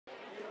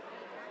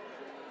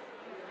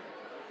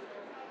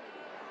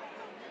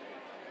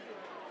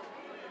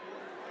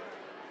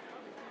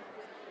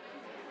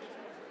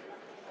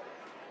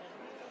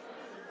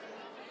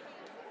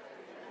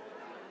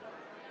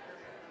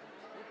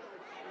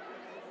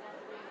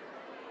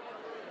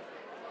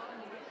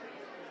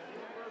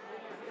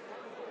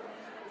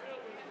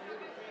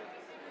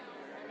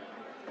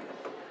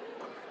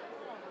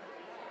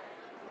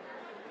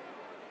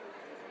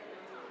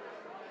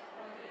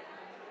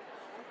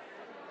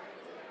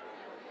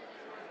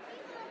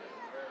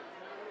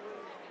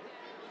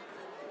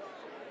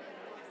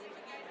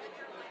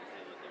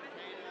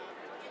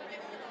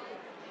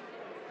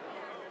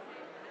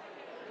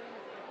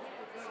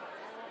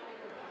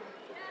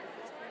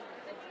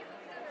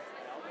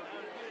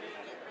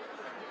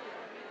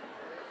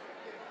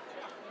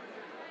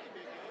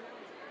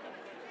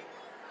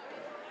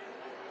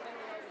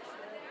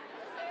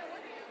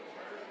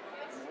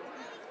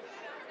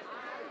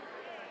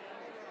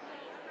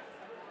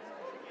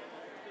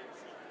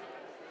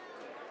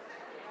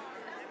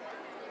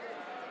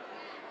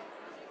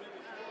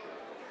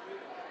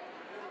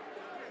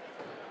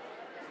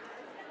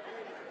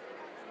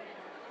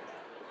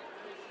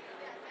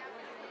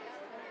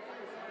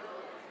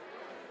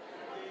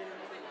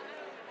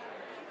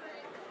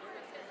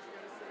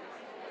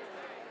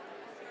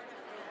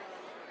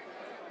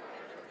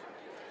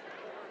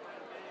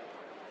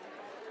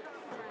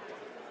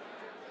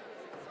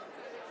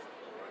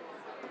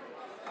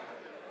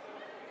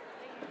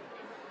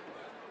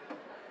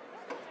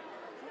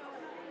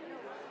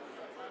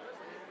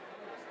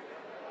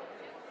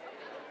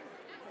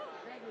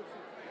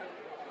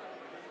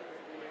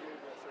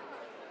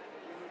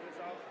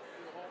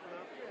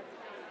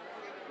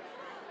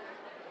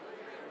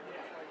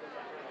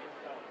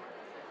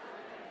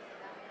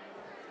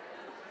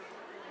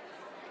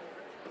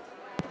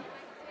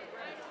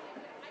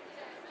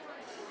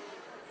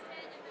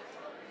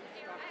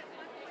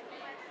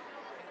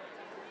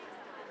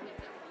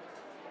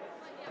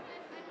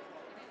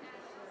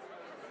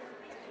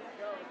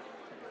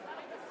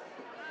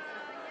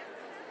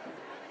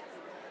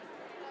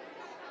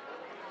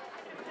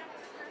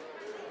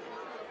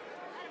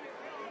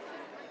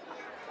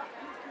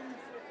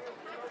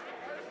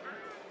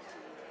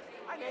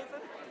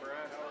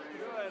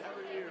just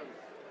for you.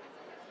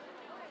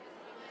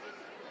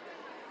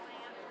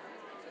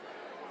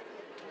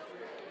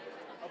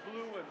 A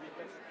blue one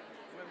because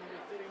when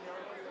you're sitting there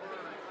on the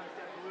corner, I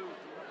said blue.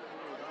 You want the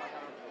blue.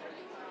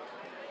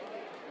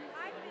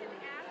 I've been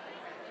asking,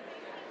 where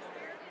did that come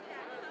from? Okay.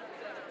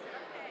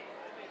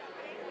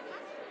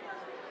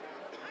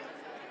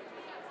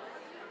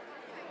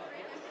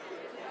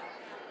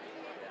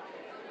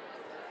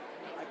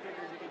 I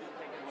figured you could just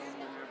take it home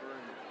whenever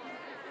and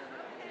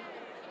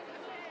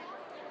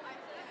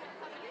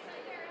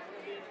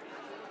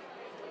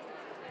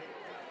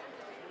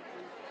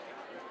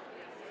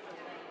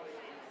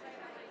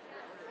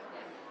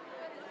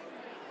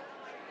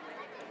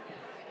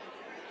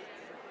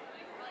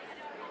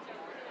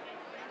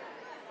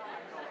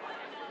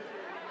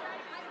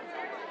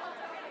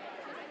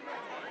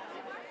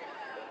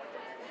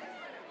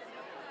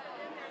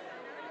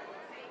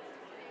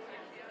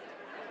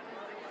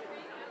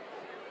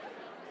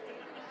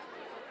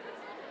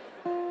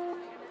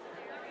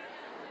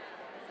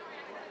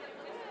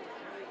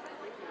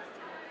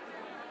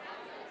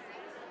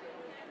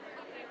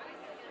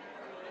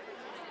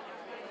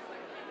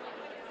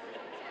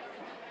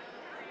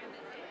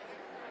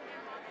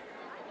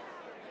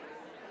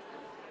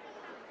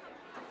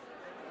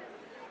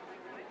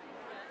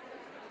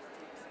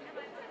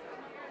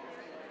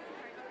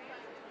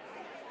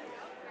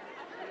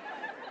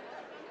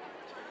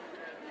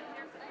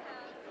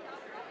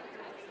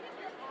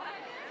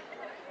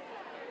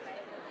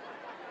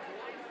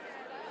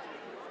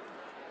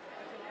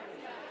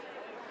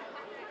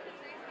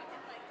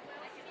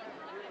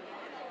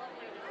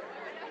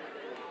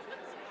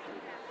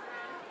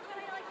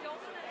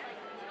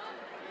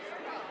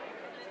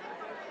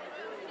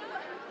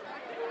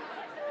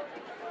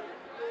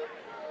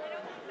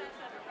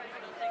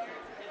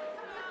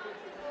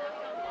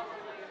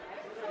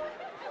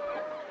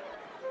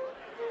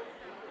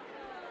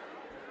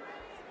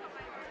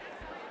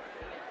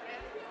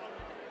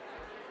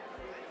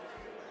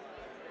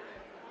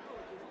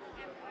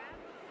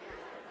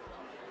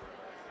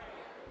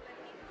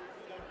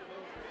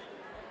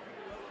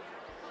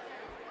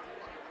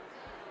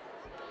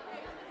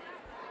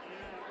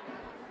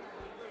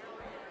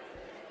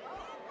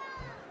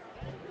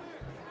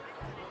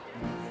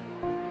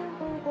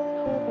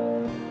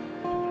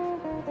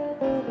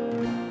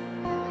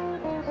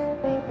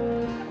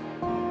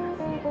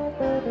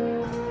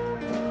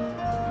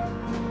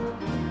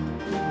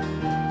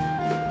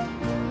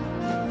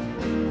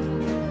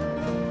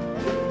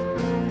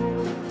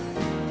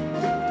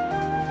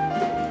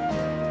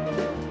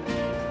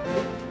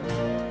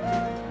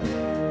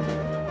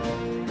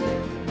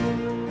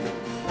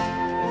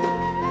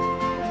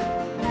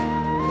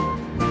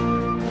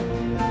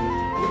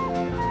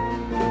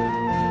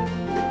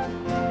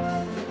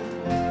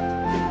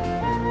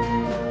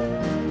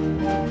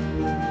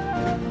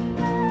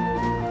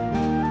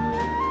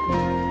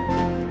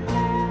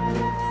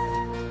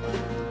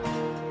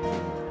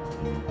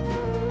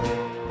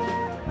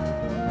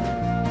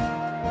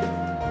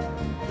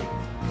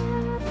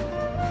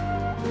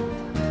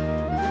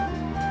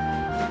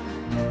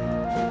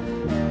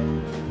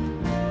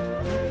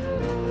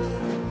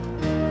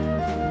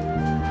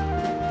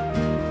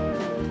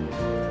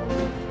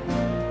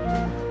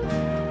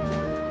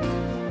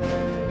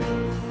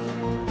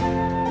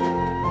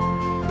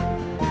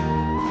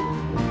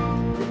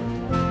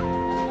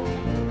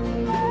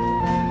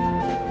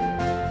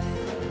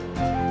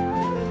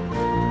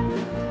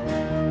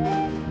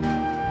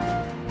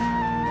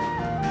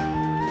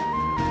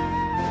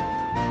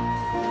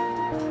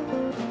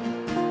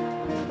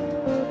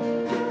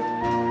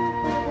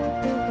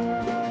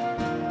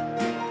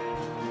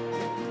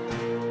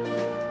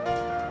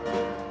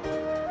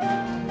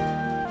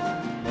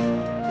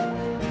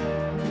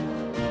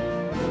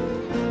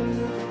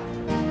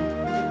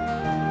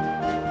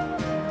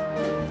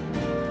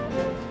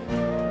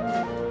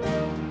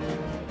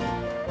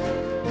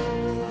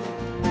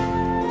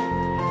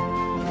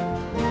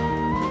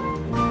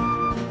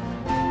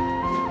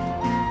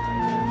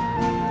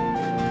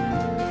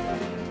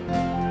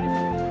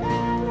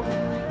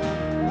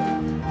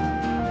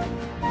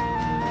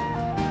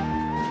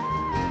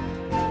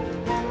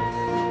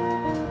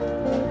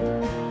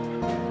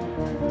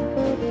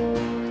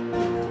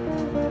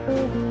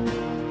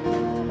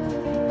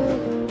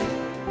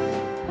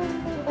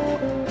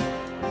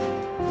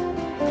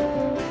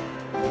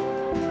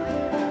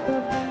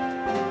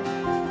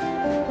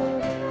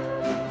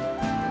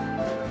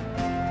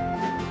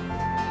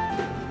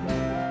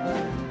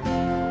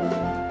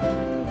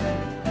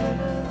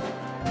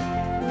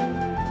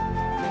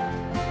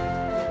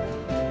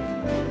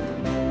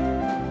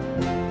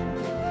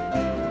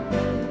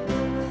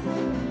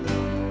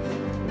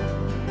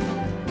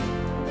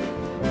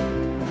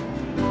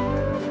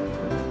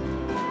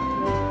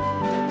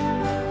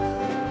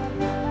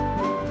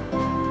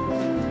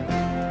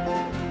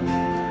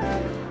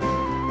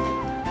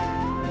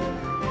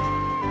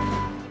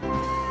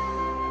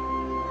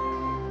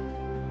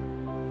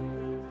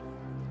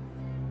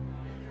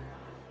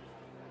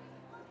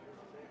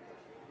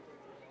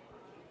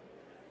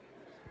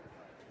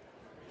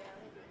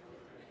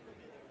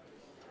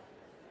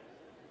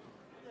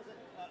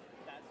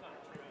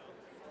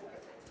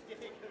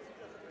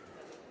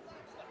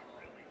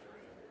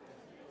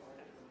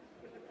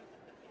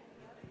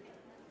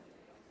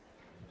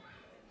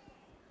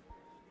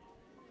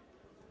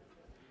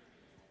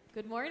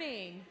Good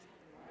morning.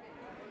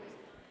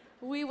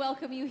 We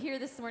welcome you here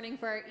this morning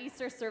for our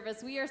Easter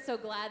service. We are so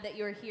glad that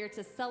you're here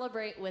to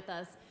celebrate with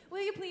us. Will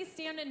you please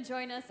stand and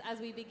join us as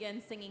we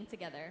begin singing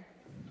together?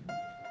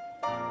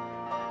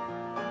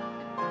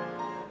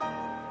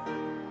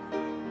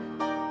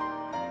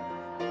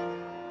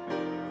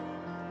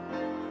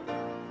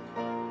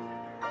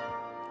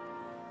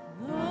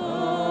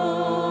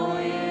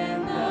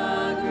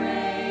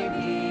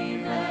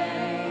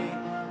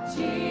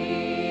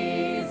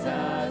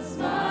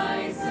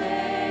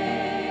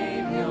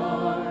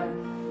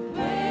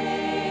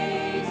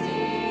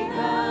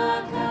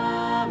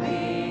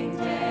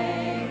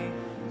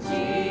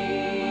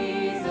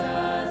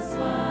 Jesus,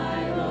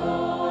 my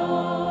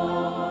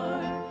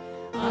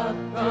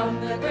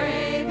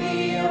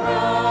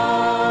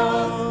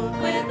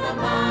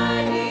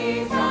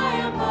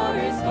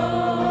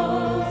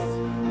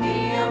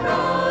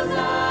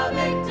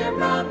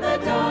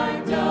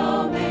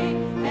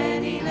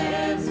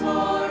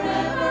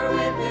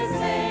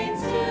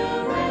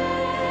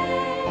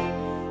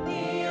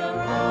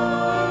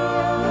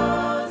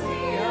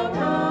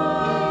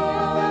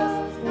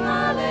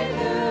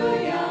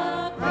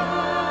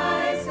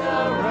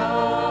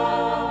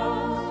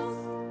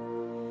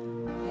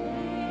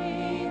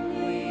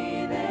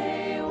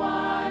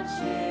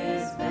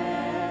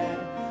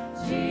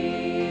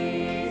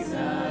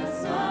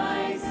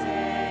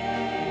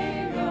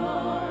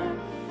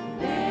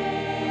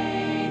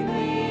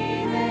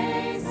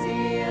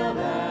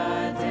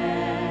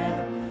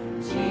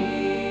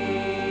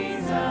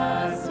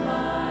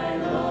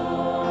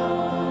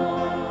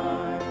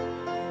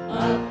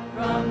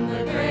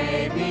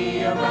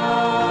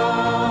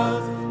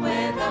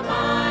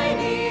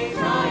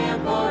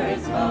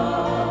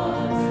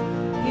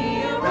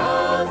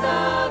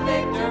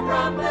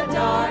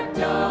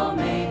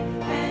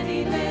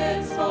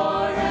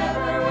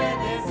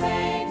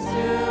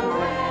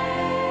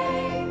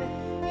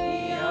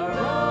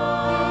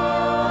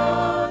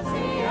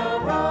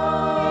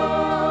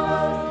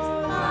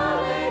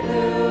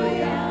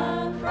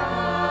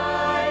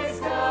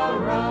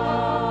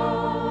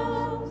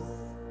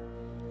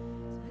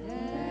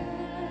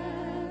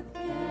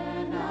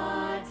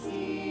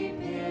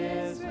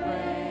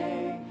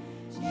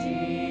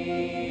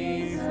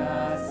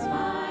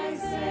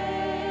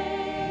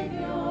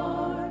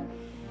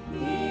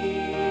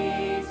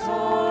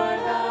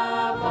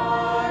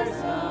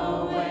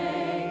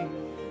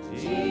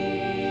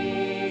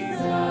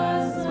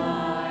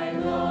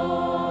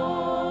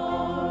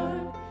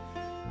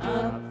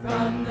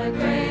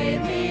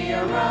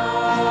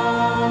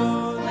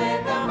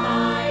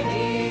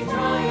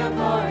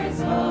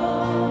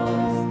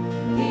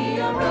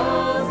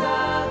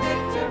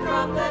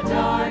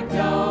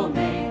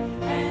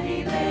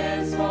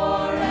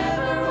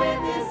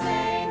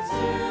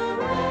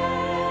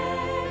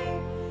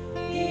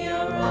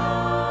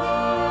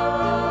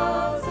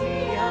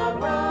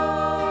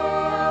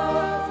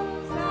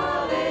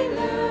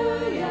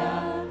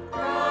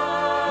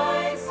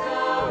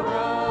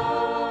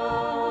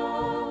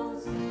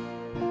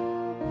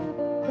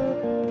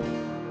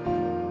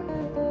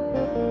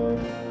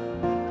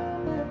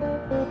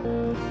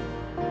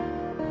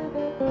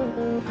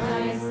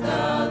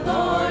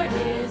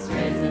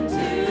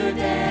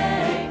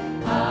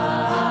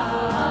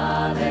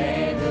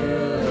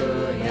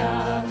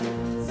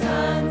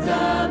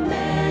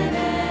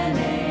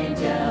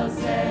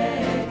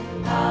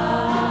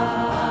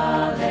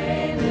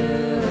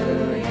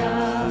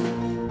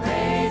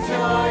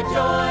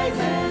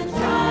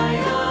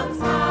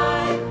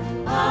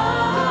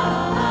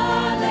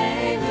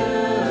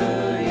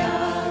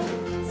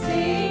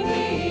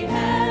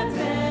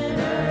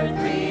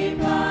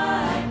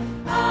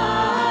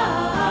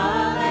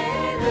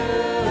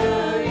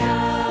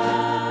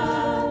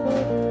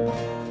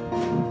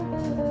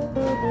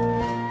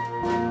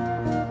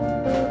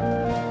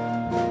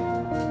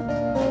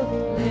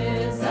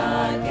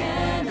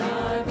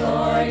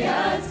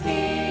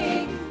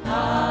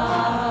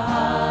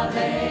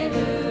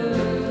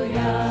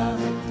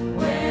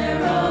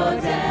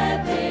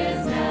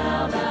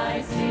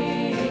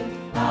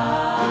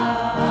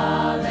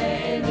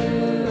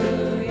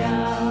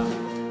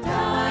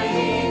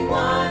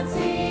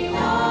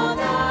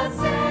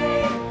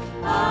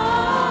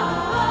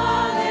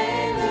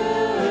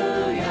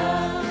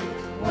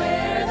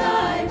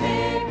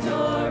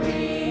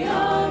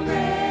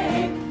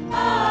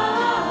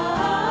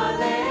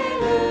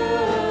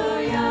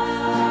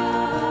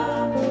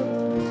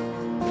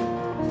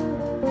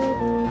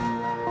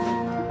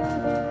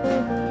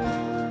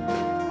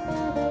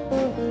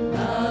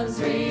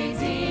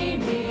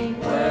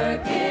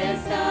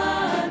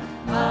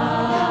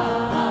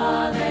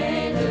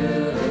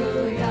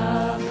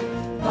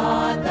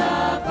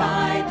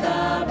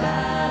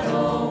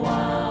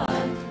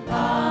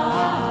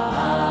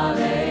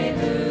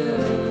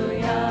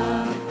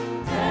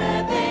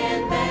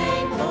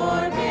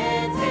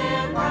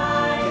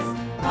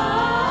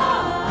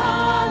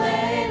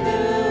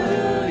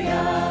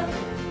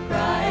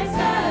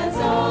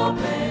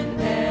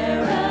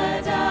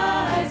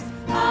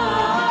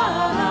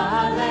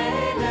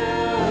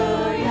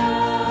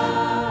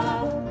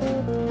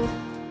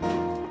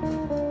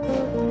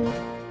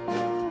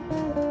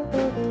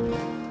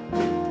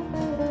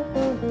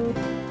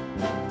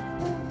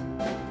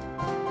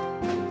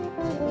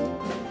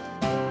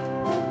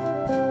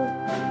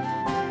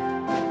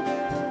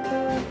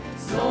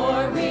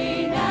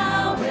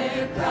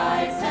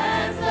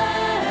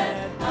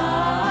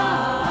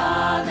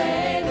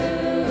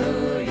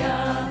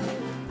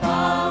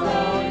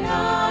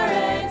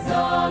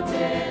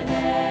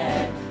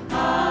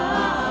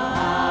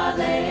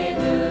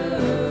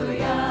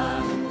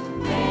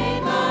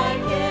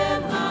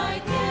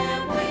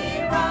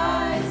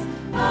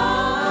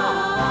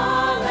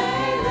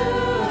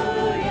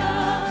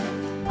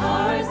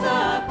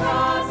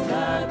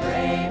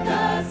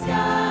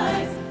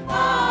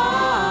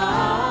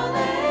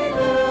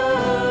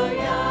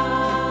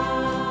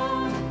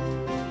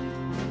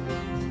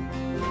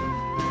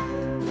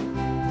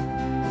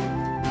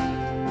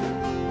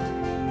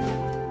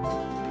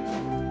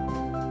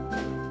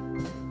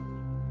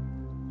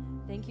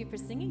for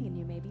singing, and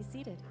you may be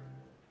seated.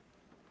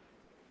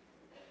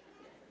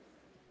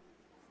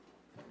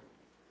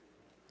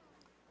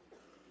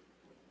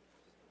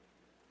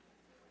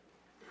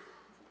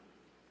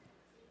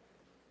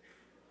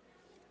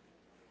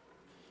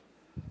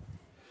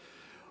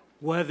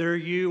 Whether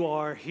you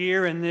are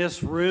here in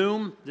this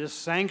room, this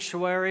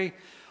sanctuary,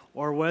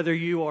 or whether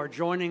you are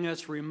joining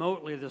us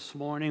remotely this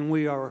morning,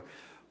 we are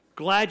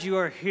glad you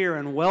are here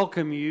and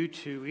welcome you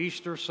to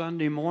Easter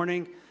Sunday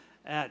morning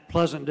at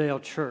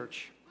Pleasantdale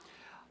Church.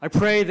 I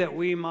pray that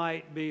we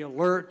might be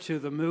alert to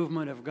the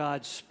movement of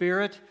God's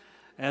Spirit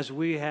as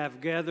we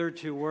have gathered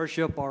to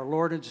worship our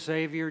Lord and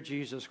Savior,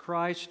 Jesus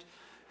Christ,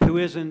 who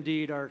is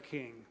indeed our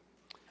King.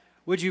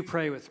 Would you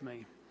pray with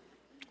me?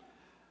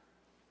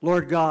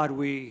 Lord God,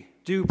 we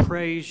do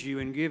praise you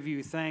and give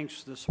you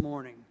thanks this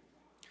morning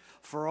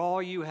for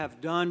all you have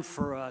done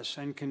for us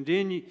and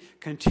continue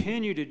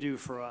to do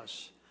for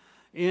us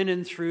in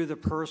and through the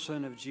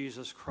person of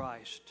Jesus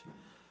Christ,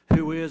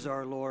 who is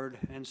our Lord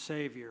and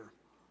Savior.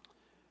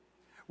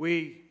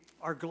 We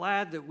are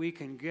glad that we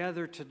can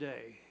gather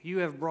today. You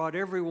have brought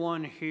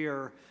everyone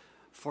here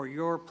for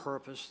your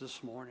purpose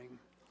this morning.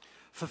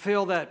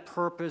 Fulfill that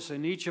purpose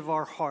in each of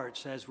our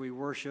hearts as we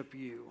worship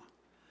you.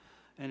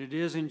 And it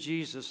is in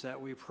Jesus that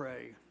we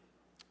pray.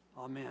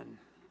 Amen.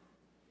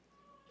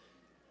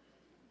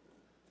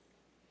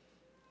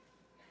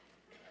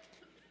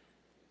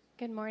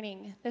 Good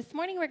morning. This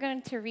morning we're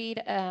going to read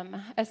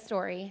a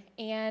story,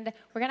 and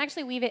we're going to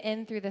actually weave it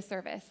in through the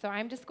service. So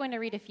I'm just going to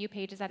read a few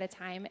pages at a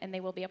time, and they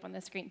will be up on the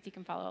screen so you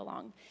can follow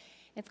along.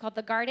 It's called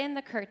The Garden,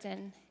 the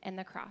Curtain, and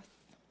the Cross.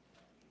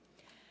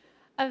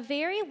 A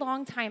very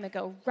long time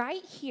ago,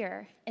 right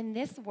here in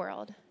this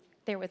world,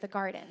 there was a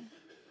garden.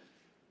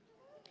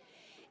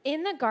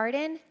 In the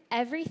garden,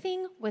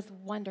 everything was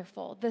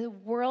wonderful. The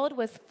world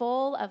was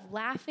full of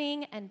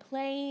laughing and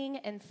playing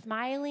and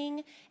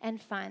smiling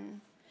and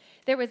fun.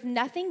 There was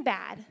nothing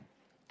bad,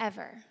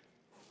 ever.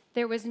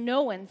 There was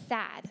no one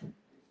sad,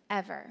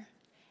 ever.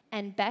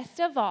 And best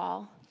of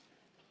all,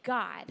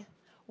 God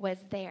was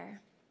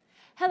there.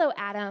 Hello,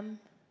 Adam.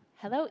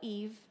 Hello,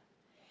 Eve.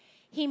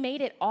 He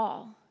made it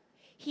all.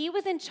 He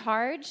was in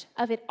charge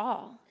of it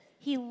all.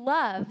 He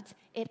loved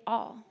it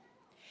all.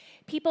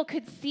 People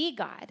could see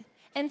God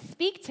and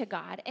speak to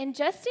God and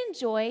just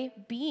enjoy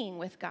being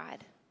with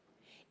God.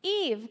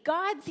 Eve,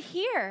 God's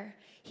here.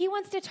 He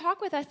wants to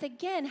talk with us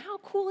again. How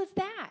cool is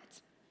that?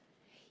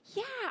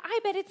 Yeah,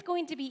 I bet it's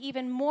going to be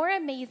even more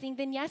amazing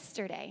than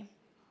yesterday.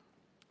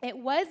 It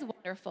was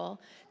wonderful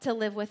to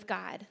live with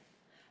God.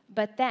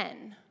 But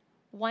then,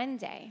 one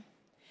day,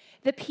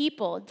 the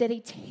people did a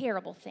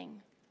terrible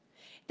thing.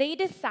 They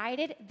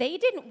decided they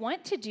didn't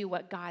want to do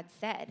what God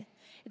said.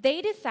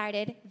 They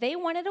decided they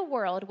wanted a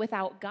world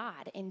without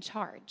God in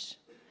charge.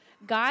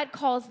 God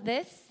calls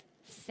this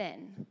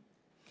sin.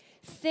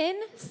 Sin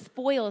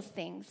spoils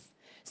things.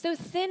 So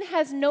sin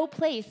has no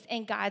place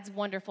in God's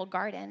wonderful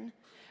garden.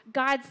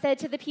 God said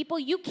to the people,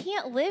 you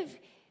can't live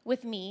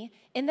with me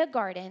in the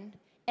garden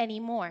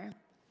anymore.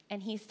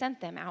 And he sent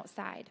them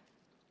outside.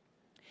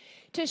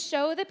 To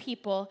show the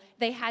people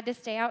they had to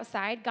stay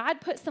outside,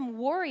 God put some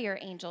warrior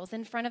angels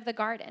in front of the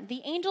garden.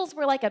 The angels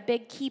were like a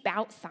big keep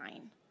out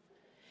sign.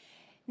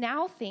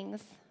 Now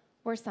things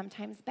were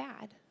sometimes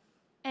bad,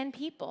 and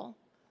people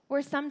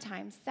were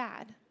sometimes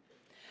sad.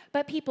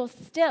 But people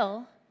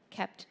still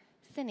kept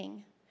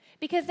sinning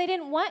because they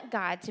didn't want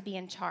God to be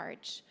in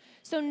charge.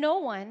 So no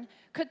one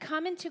could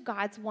come into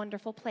God's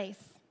wonderful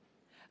place.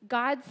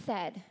 God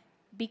said,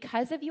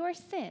 because of your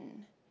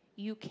sin,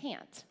 you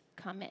can't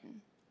come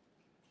in.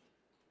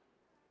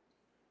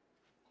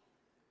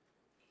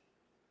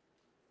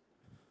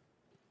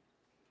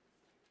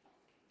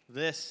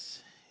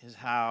 This is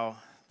how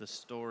the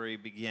story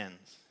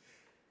begins.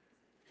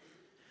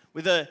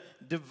 With a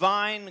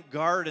divine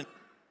gardener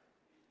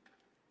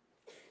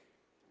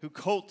who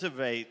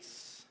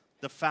cultivates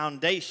the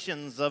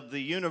foundations of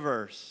the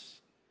universe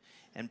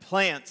and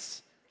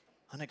plants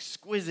an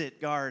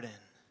exquisite garden.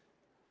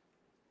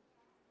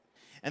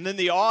 And then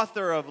the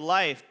author of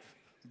life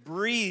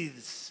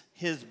breathes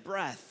his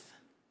breath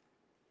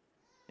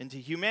into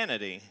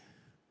humanity,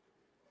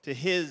 to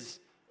his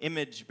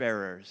image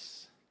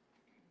bearers.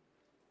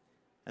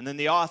 And then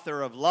the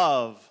author of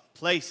love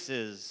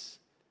places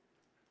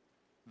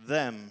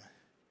them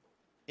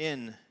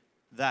in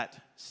that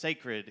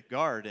sacred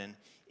garden,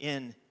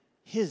 in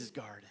his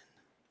garden.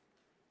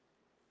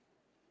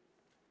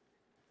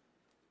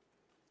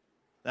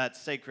 That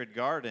sacred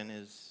garden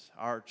is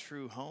our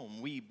true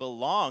home. We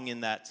belong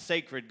in that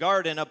sacred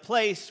garden, a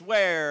place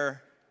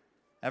where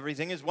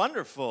everything is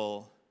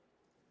wonderful,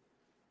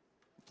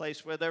 a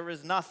place where there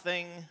is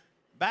nothing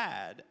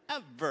bad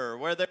ever,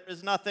 where there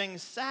is nothing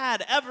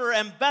sad ever,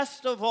 and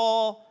best of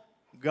all,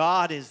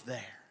 God is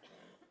there.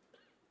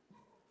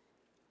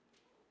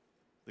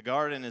 The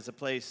garden is a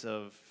place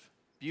of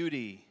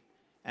beauty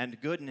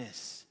and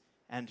goodness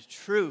and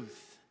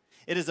truth.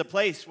 It is a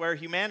place where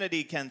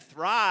humanity can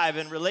thrive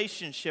in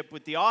relationship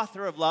with the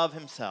author of love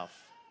himself.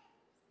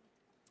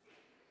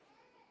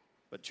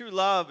 But true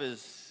love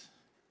is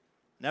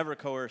never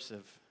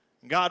coercive.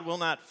 God will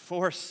not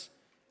force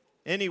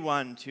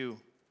anyone to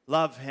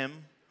love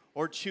him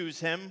or choose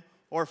him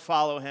or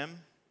follow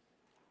him.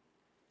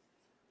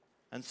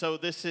 And so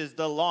this is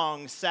the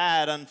long,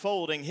 sad,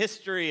 unfolding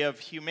history of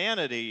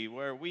humanity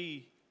where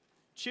we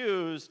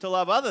choose to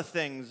love other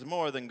things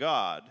more than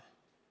God,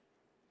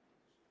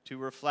 to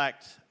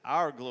reflect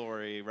our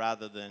glory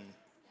rather than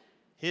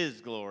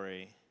his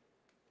glory.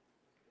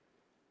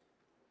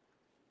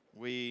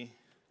 We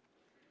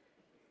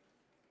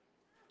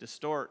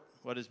distort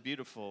what is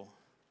beautiful.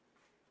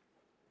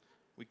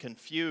 We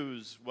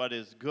confuse what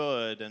is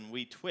good, and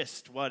we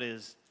twist what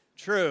is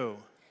true.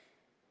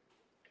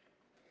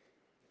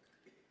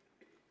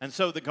 And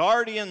so the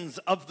guardians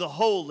of the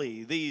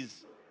holy,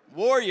 these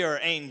warrior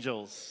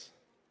angels,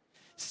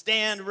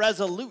 stand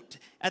resolute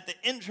at the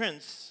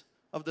entrance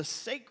of the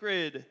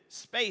sacred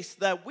space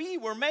that we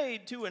were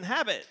made to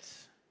inhabit.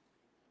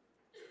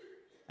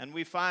 And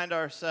we find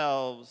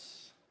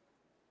ourselves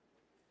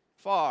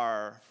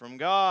far from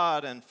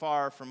God and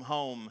far from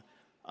home,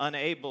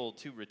 unable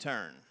to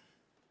return.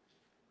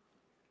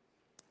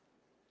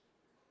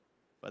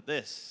 But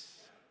this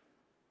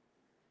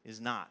is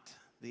not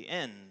the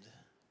end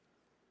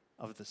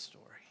of the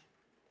story.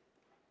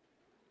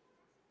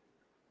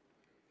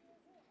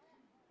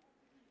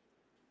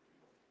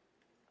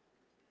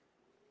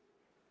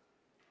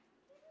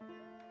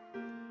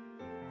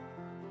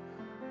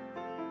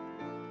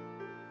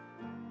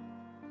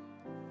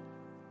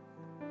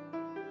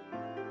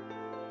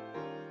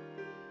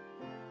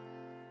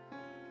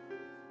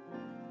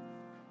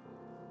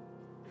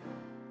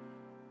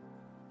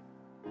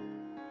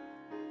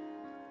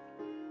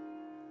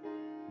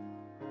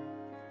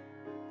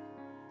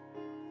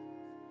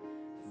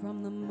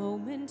 From the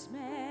moment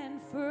man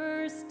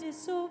first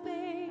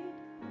disobeyed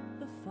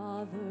the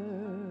Father,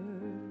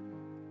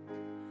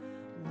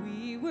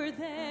 we were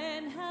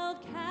then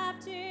held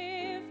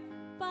captive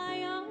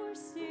by our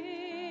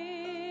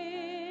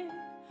sin.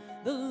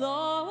 The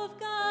law of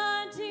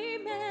God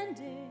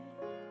demanded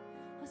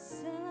a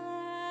sacrifice,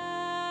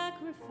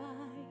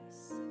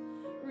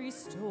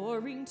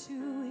 restoring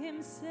to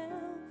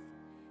himself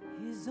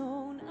his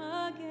own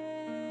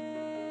again.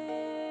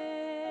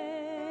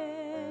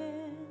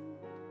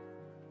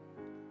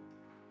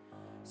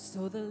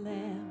 So the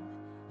Lamb,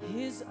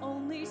 his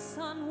only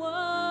Son,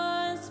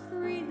 was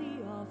freely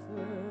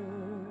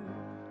offered.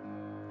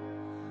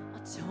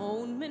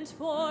 Atonement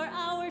for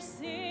our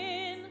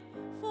sin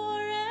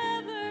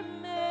forever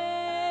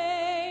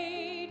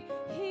made.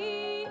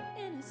 He,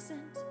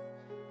 innocent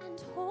and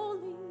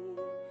holy,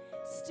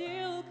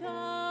 still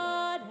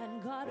God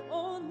and God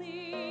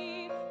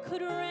only,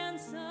 could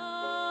ransom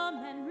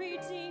and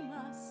redeem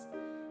us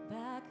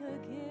back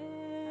again.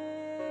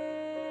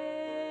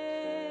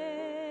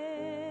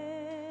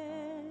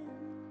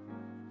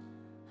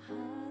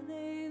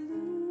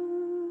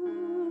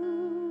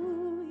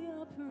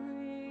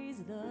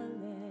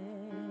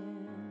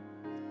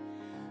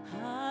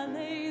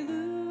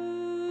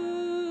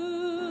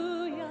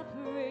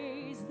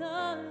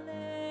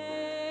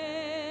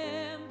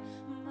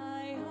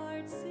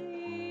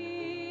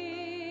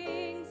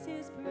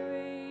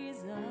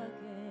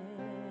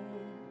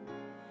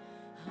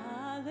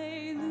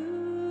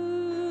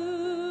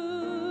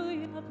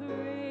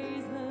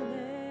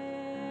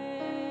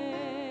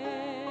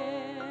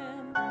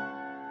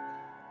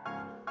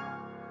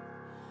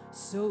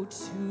 So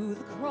to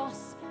the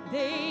cross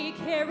they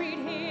carried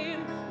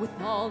him with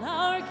all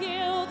our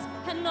guilt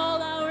and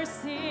all our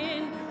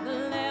sin.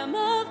 The Lamb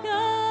of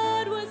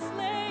God was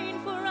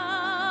slain for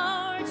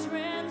our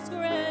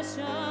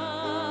transgressions.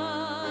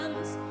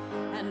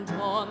 And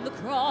on the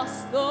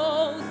cross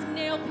those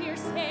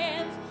nail-pierced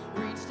hands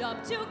reached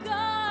up to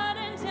God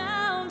and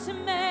down to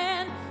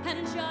man.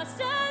 And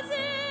just as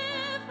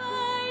if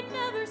I'd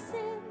never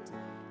sinned,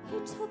 he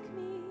took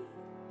me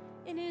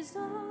in his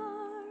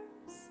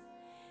arms,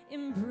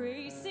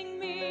 embracing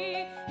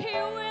me, he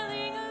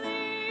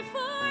willingly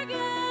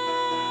forgave.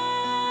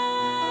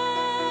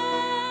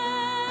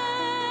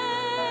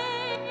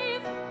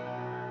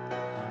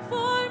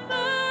 For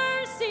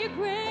mercy,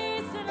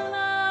 grace, and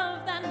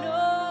love that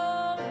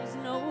knows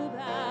no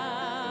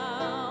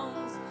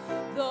bounds,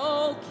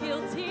 though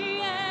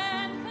guilty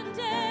and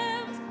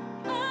condemned,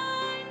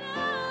 I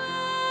now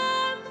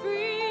am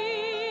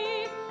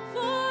free.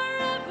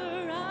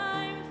 Forever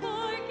I'm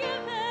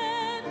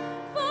forgiven,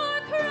 for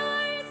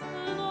Christ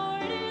the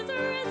Lord is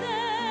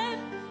risen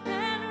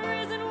and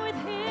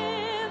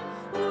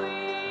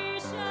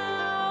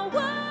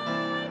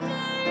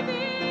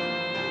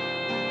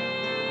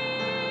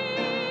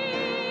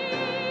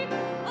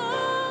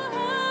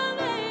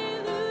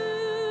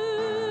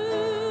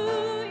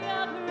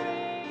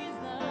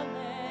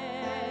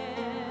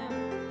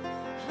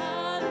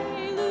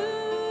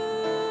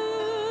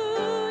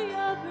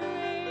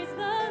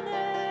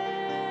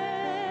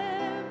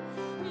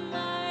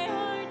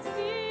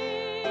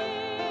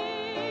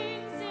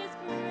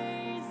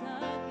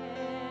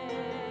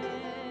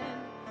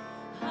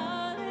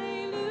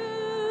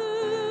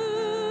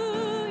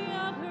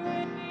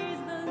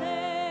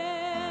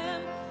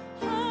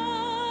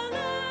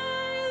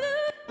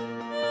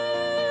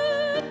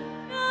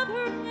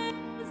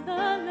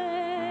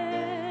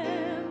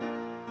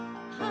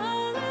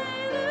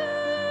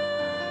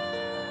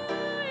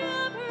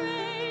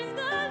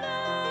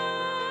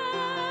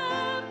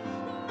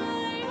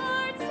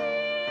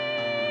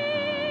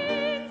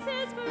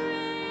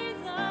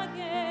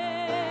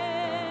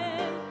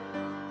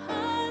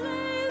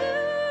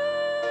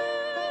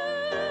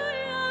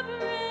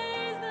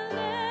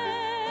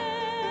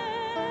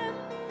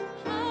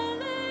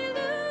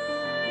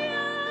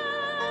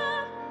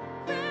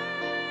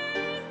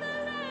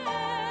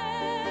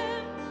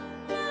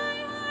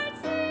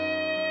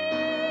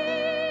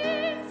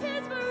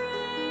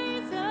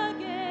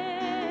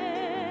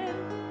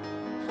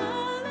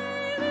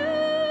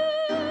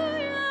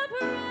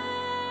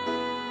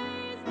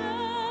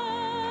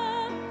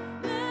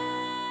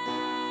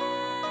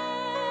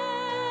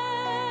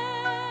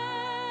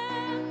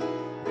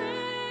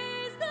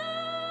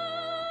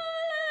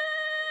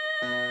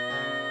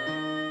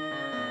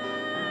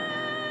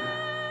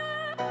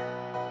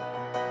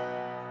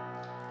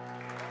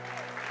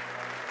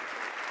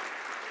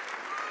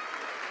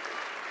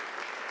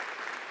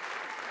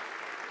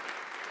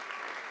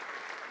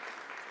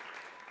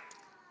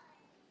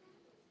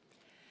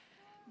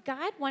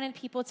God wanted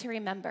people to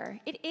remember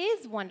it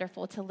is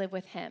wonderful to live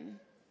with him,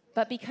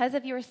 but because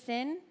of your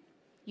sin,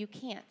 you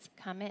can't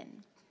come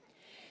in.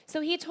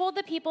 So he told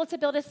the people to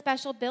build a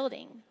special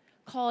building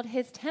called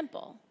his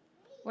temple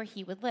where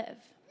he would live.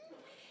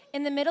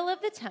 In the middle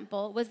of the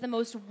temple was the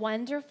most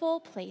wonderful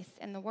place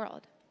in the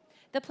world,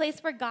 the place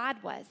where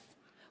God was,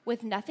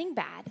 with nothing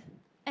bad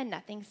and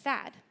nothing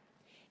sad.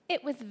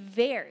 It was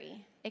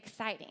very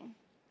exciting.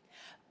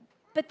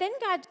 But then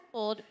God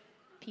told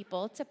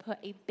people to put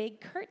a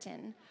big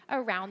curtain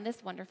around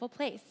this wonderful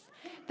place.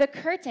 The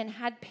curtain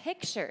had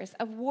pictures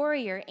of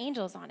warrior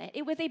angels on it.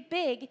 It was a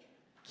big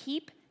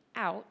keep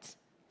out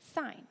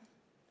sign.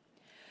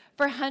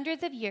 For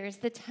hundreds of years,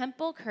 the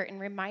temple curtain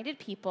reminded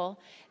people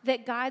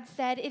that God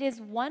said it is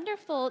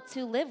wonderful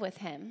to live with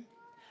him,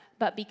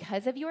 but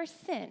because of your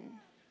sin,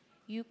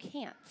 you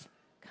can't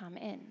come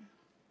in.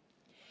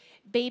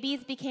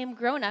 Babies became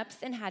grown-ups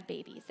and had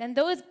babies, and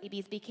those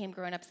babies became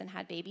grown-ups and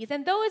had babies,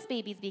 and those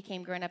babies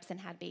became grown-ups and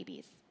had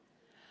babies.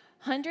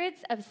 Hundreds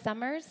of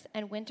summers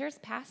and winters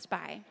passed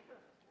by,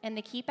 and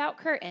the keep-out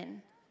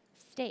curtain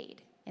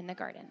stayed in the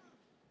garden.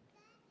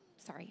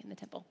 Sorry, in the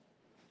temple.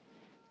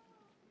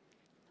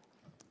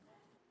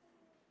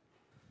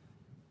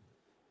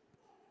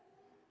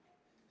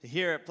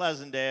 Here at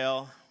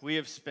Pleasantdale, we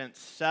have spent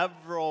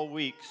several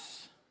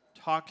weeks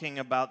talking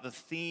about the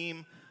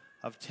theme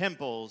of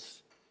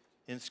temples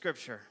in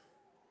Scripture.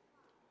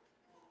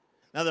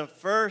 Now, the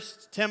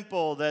first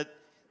temple that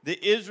the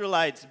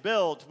Israelites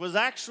built was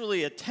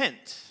actually a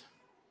tent.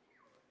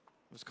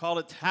 It was called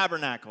a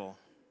tabernacle.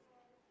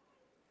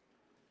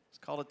 It's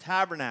called a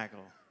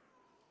tabernacle.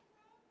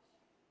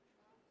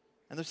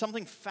 And there's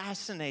something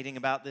fascinating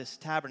about this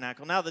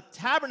tabernacle. Now, the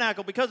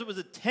tabernacle, because it was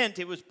a tent,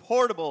 it was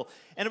portable,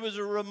 and it was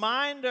a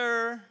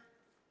reminder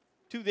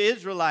to the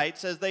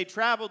Israelites as they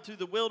traveled through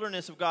the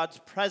wilderness of God's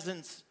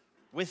presence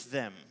with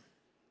them.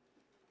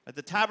 That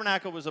the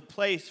tabernacle was a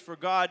place for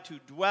God to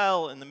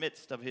dwell in the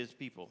midst of his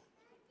people.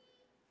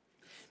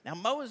 Now,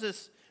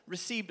 Moses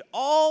received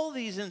all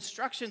these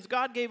instructions.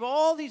 God gave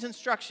all these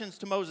instructions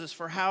to Moses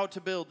for how to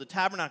build the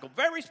tabernacle.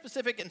 Very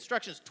specific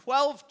instructions,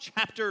 12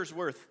 chapters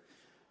worth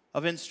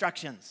of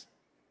instructions.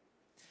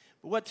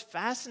 But what's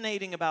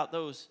fascinating about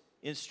those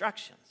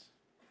instructions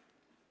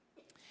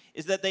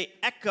is that they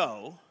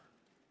echo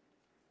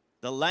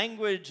the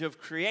language of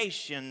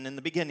creation in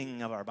the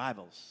beginning of our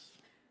Bibles.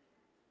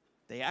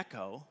 They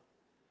echo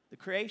the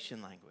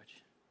creation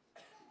language.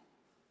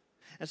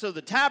 And so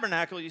the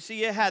tabernacle, you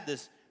see, it had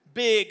this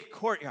big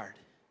courtyard.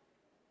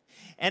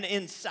 And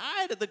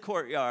inside of the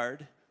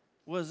courtyard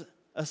was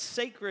a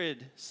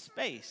sacred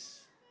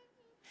space.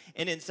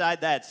 And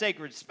inside that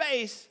sacred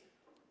space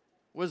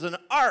was an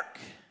ark,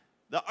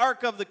 the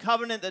Ark of the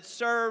Covenant that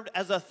served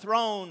as a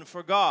throne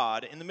for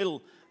God in the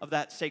middle of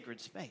that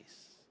sacred space.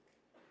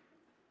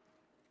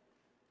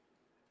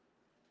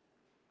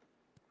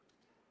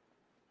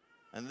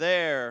 And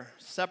there,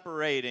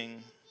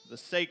 separating the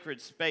sacred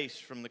space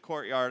from the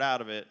courtyard out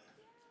of it,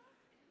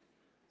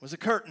 was a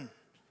curtain.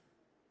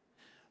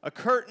 A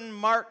curtain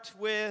marked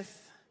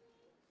with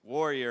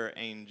warrior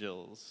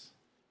angels.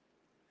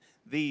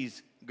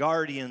 These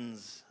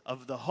guardians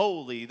of the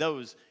holy,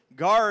 those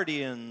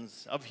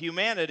guardians of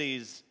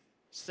humanity's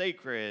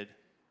sacred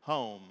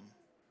home.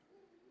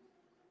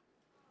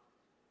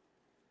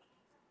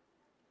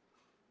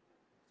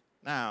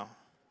 Now,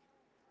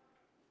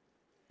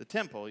 the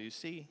temple, you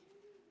see,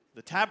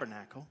 the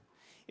tabernacle,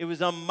 it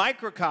was a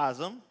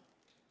microcosm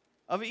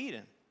of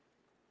Eden.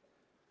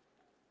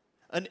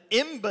 An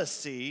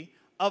embassy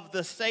of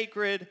the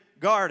sacred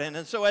garden.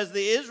 And so as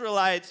the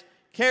Israelites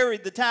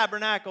carried the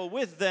tabernacle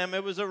with them,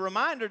 it was a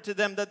reminder to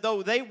them that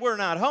though they were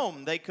not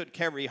home, they could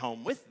carry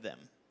home with them.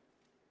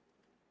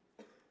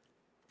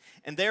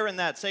 And there in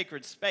that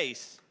sacred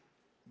space,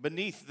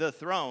 beneath the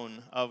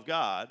throne of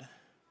God,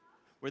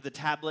 were the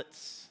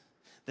tablets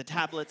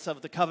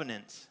of the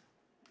covenant.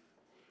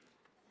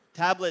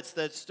 Tablets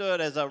that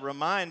stood as a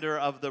reminder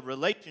of the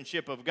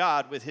relationship of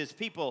God with his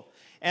people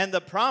and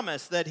the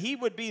promise that he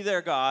would be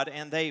their God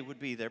and they would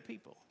be their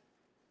people.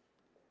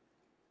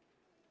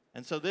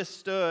 And so this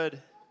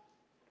stood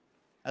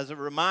as a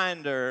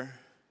reminder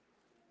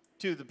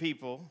to the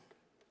people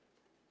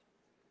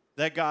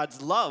that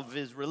God's love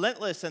is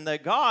relentless and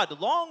that God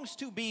longs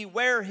to be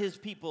where his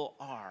people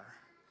are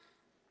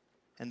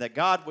and that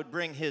God would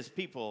bring his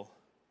people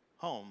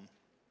home.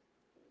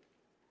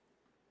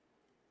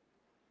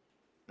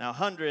 Now,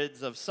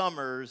 hundreds of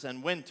summers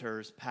and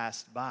winters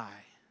passed by,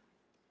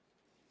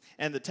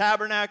 and the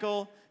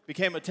tabernacle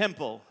became a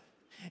temple.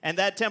 And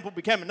that temple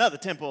became another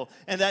temple,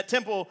 and that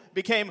temple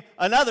became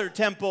another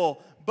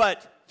temple.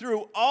 But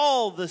through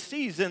all the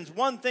seasons,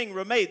 one thing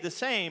remained the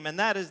same, and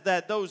that is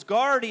that those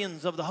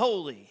guardians of the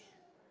holy,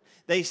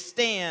 they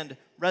stand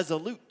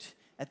resolute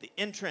at the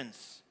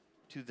entrance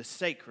to the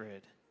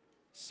sacred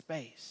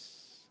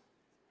space.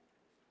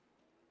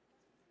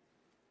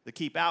 The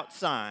keep out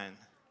sign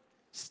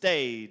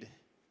stayed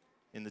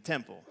in the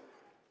temple.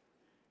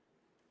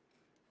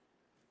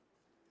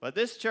 But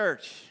this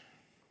church,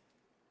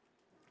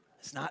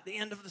 it's not the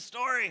end of the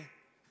story.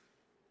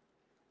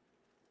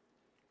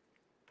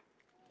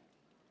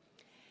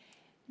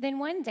 Then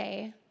one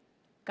day,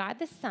 God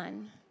the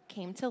Son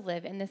came to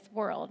live in this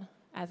world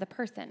as a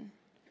person,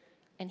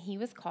 and he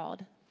was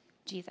called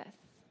Jesus.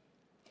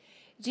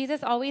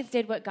 Jesus always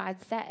did what God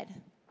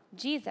said.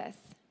 Jesus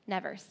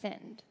never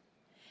sinned.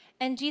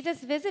 And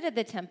Jesus visited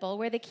the temple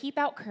where the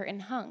keep-out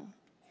curtain hung.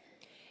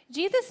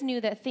 Jesus knew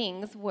that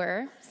things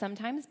were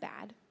sometimes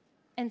bad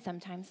and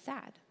sometimes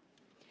sad.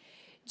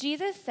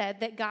 Jesus said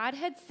that God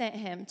had sent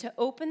him to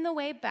open the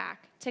way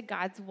back to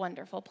God's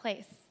wonderful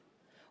place,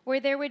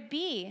 where there would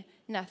be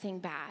nothing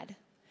bad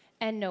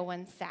and no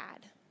one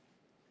sad.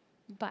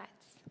 But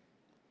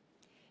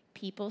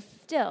people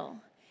still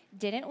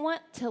didn't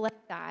want to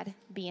let God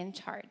be in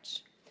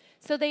charge,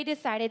 so they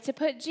decided to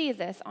put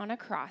Jesus on a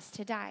cross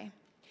to die.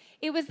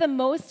 It was the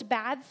most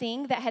bad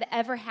thing that had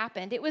ever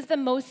happened. It was the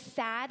most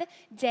sad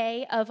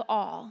day of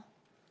all.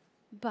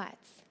 But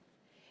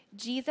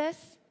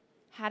Jesus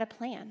had a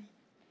plan.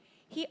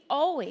 He had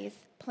always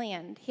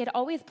planned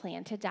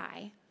to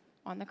die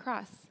on the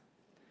cross.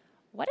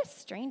 What a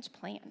strange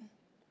plan.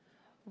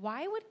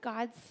 Why would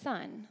God's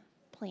Son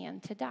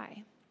plan to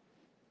die?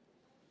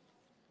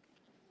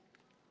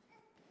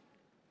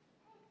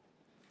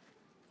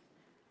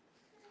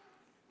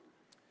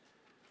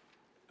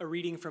 A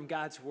reading from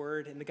God's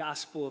Word in the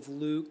Gospel of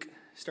Luke,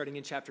 starting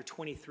in chapter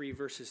 23,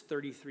 verses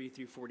 33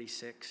 through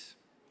 46.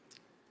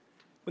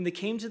 When they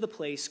came to the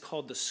place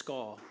called the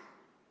Skull,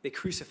 they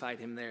crucified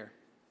him there,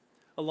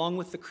 along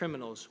with the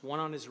criminals, one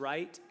on his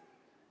right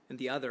and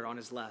the other on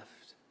his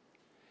left.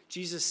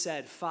 Jesus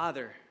said,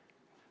 "Father,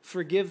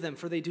 forgive them,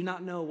 for they do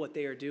not know what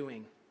they are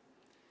doing."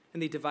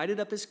 And they divided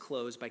up his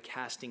clothes by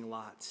casting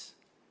lots.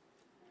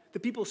 The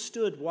people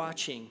stood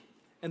watching,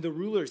 and the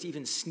rulers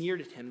even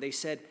sneered at him. They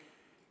said,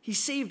 "He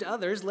saved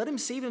others. Let him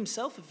save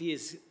himself if he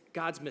is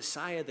God's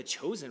Messiah, the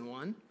chosen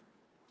one."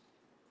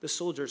 The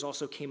soldiers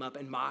also came up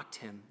and mocked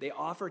him. They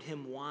offered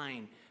him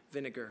wine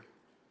vinegar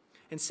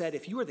and said,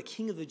 "If you are the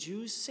king of the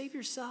Jews, save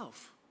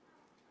yourself."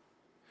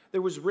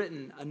 There was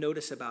written a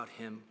notice about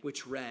him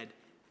which read,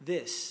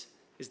 "This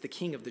is the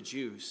king of the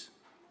Jews."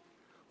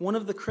 One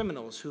of the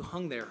criminals who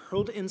hung there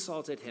hurled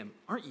insults at him.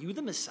 "Aren't you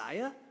the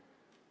Messiah?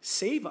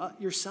 Save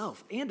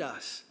yourself and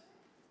us."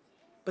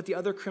 But the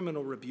other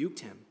criminal rebuked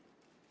him.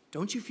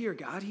 "Don't you fear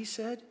God," he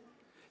said,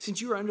 "since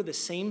you are under the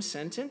same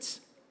sentence?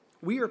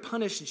 We are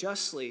punished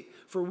justly,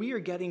 for we are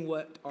getting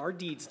what our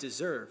deeds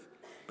deserve.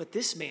 But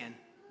this man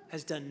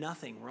has done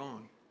nothing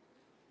wrong."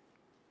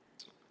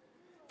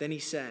 Then he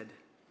said,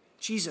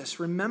 "Jesus,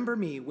 remember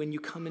me when you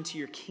come into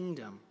your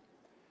kingdom."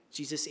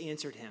 Jesus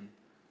answered him,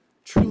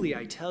 "Truly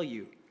I tell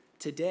you,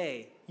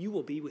 today you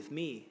will be with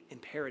me in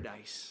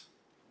paradise."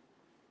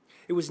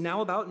 It was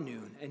now about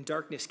noon, and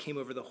darkness came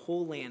over the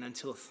whole land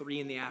until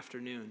 3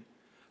 p.m,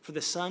 for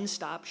the sun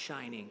stopped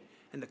shining,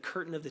 and the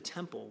curtain of the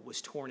temple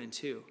was torn in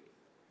two.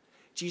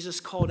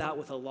 Jesus called out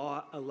with a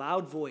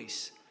loud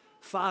voice,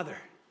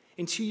 "Father,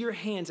 into your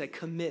hands I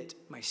commit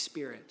my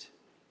spirit."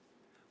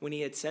 When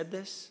he had said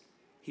this,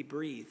 he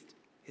breathed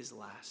his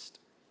last.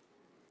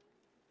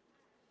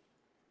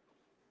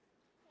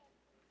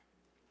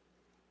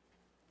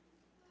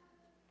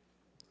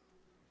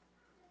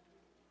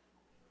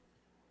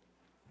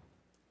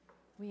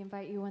 We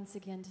invite you once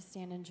again to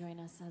stand and join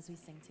us as we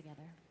sing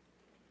together.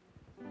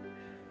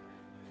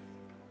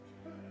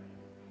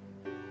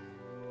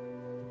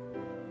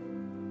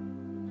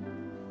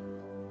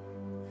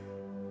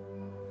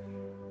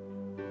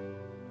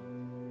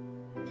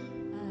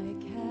 I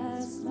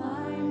cast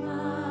my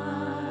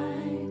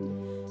mind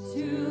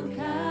to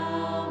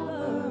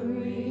Calvary,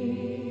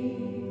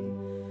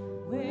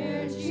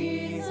 where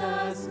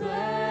Jesus bled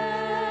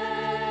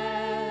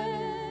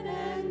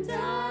and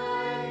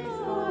died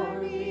for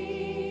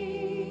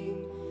me.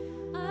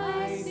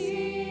 I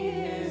see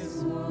his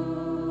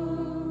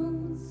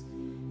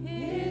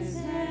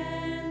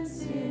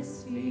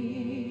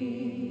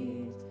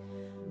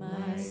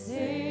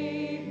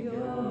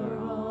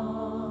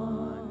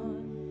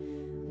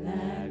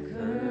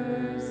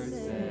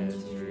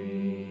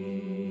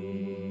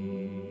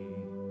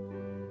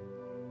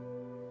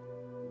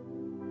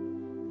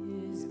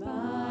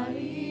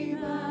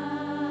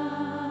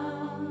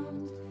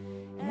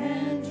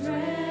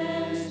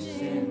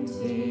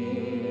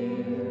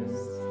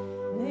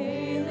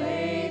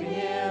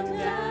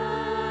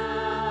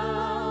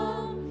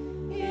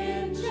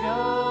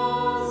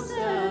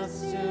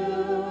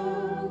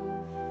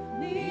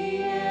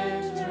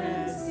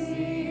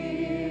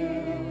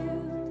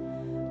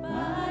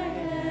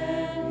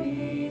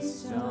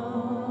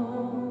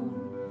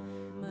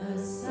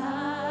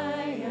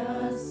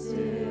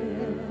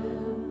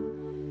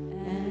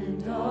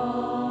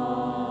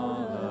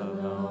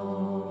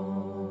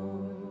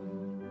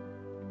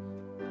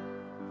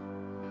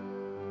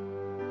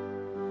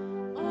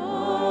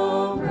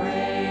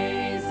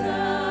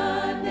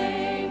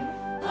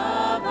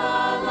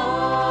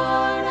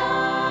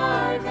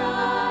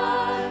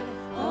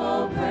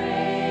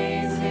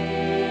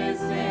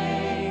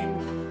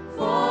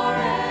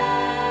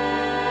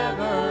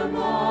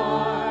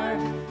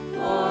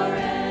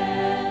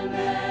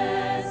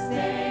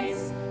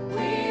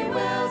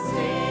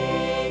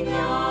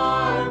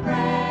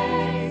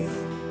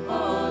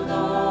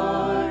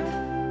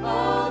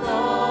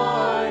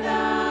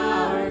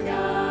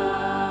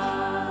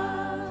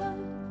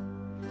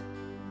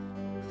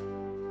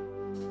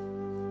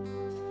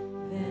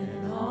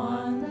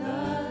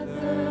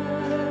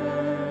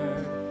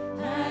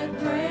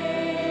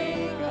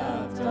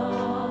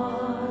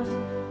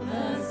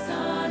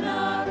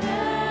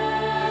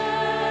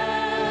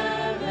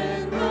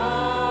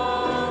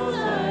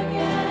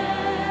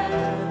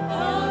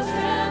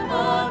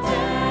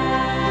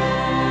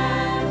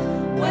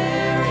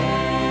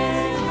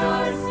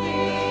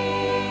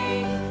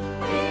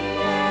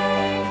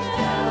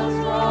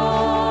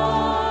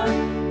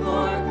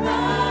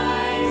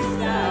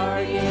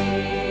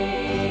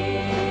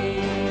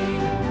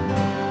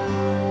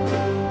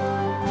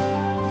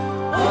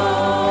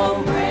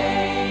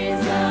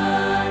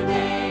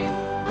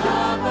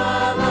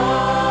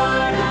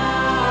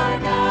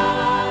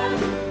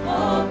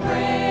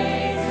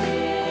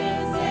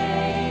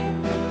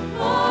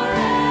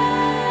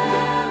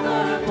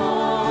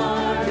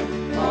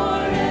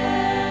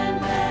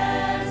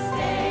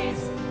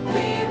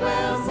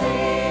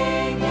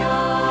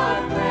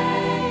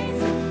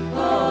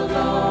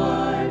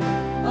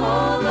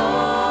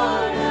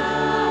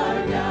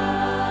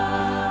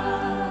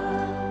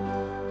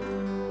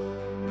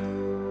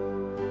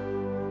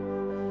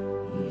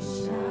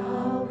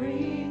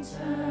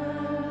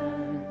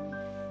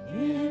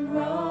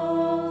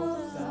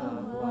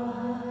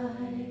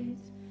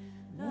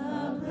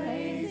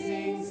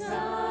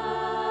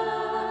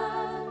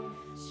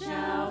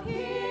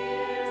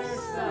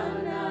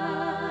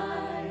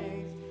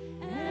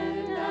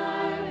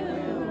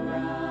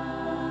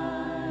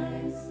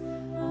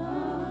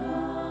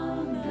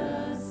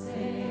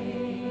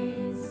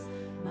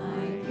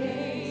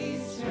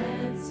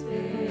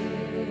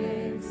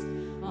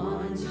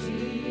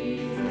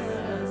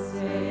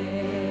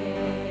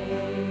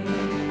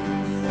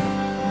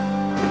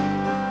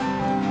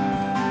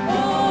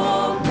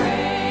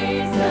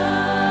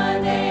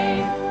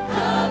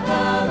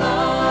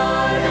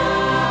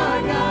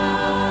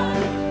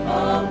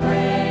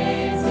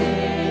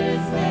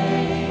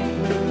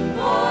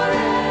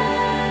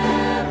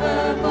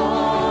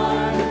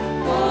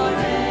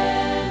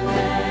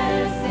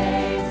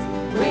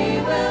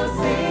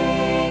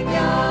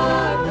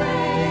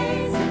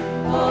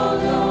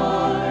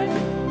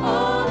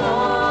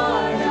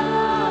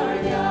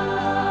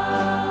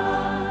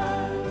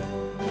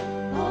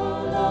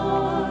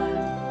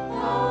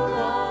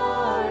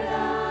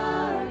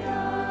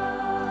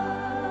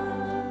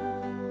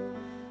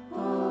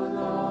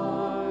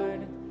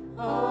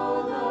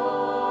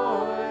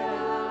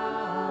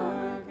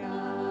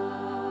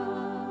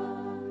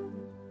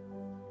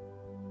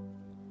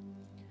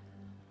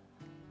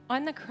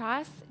On the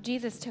cross,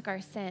 Jesus took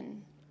our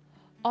sin.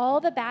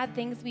 All the bad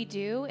things we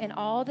do and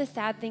all the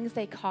sad things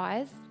they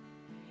cause,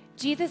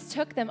 Jesus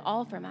took them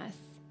all from us.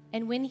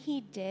 And when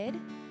he did,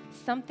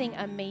 something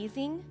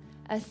amazing,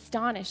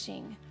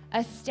 astonishing,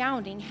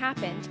 astounding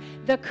happened.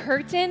 The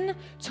curtain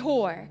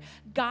tore.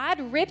 God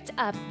ripped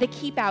up the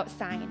keep out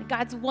sign.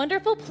 God's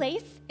wonderful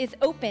place is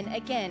open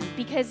again.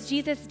 Because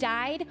Jesus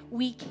died,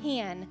 we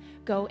can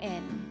go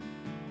in.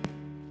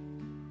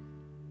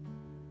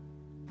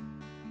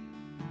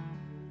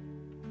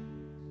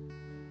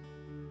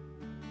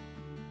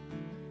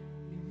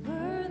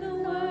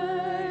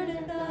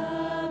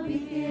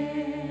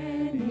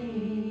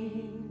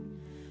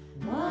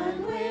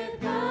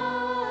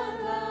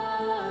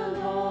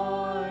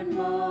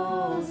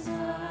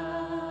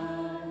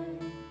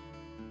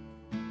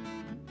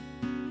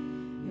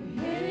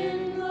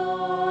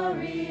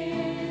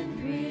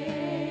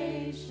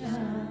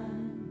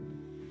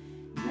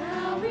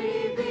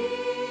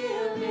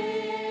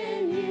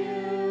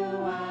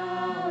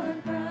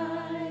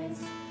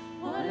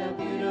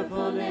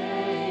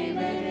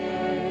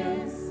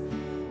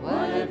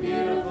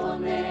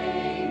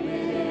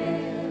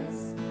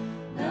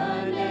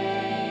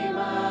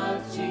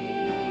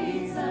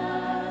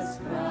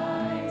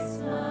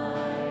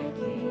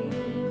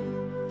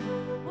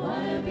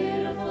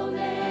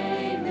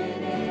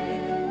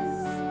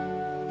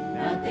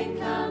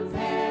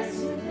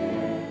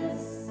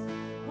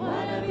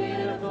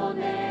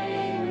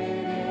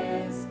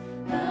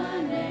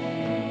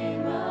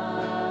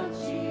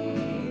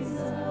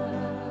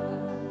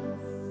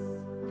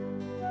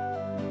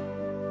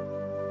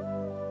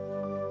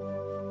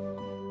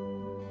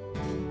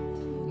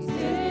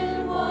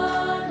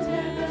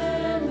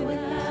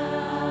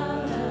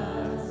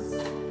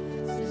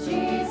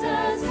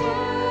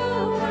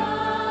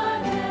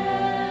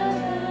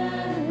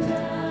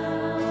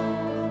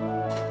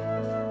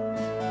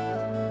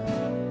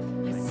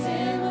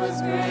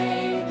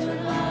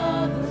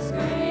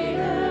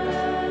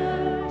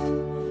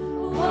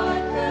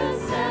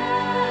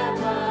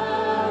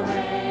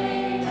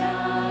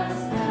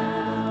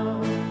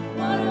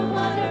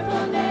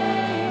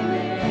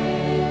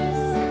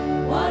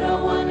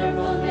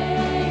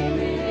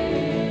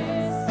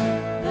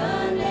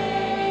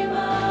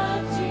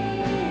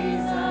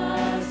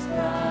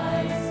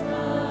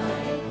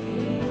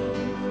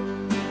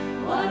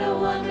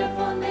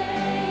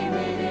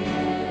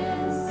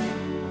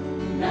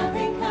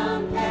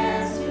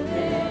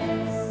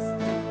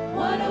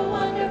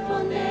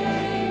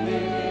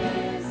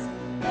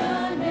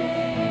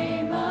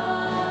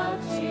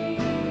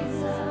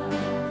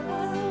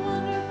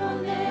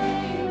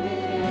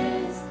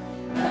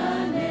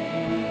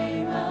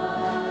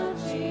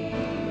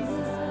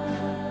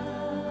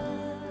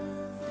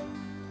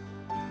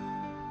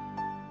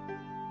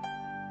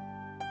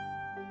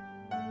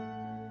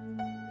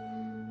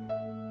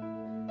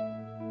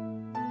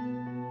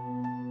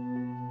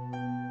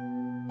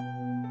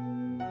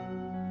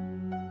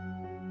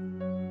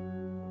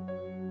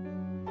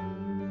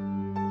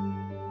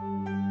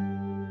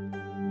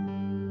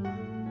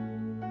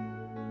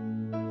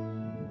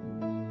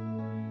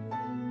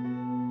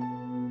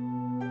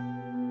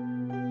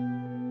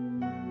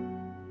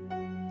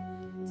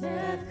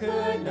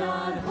 Could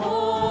not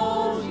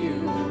hold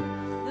you,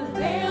 the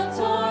veil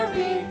tore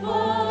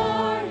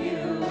before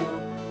you,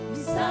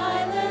 you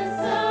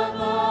silenced the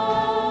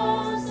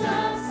boast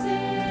of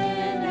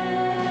sin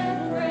and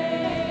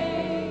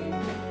grave.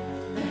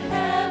 The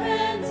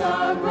heavens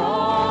are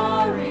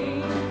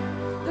roaring,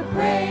 the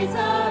praise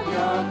of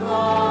your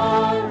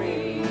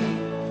glory,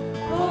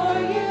 for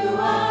you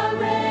are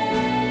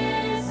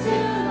raised to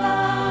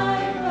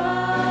life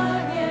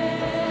again.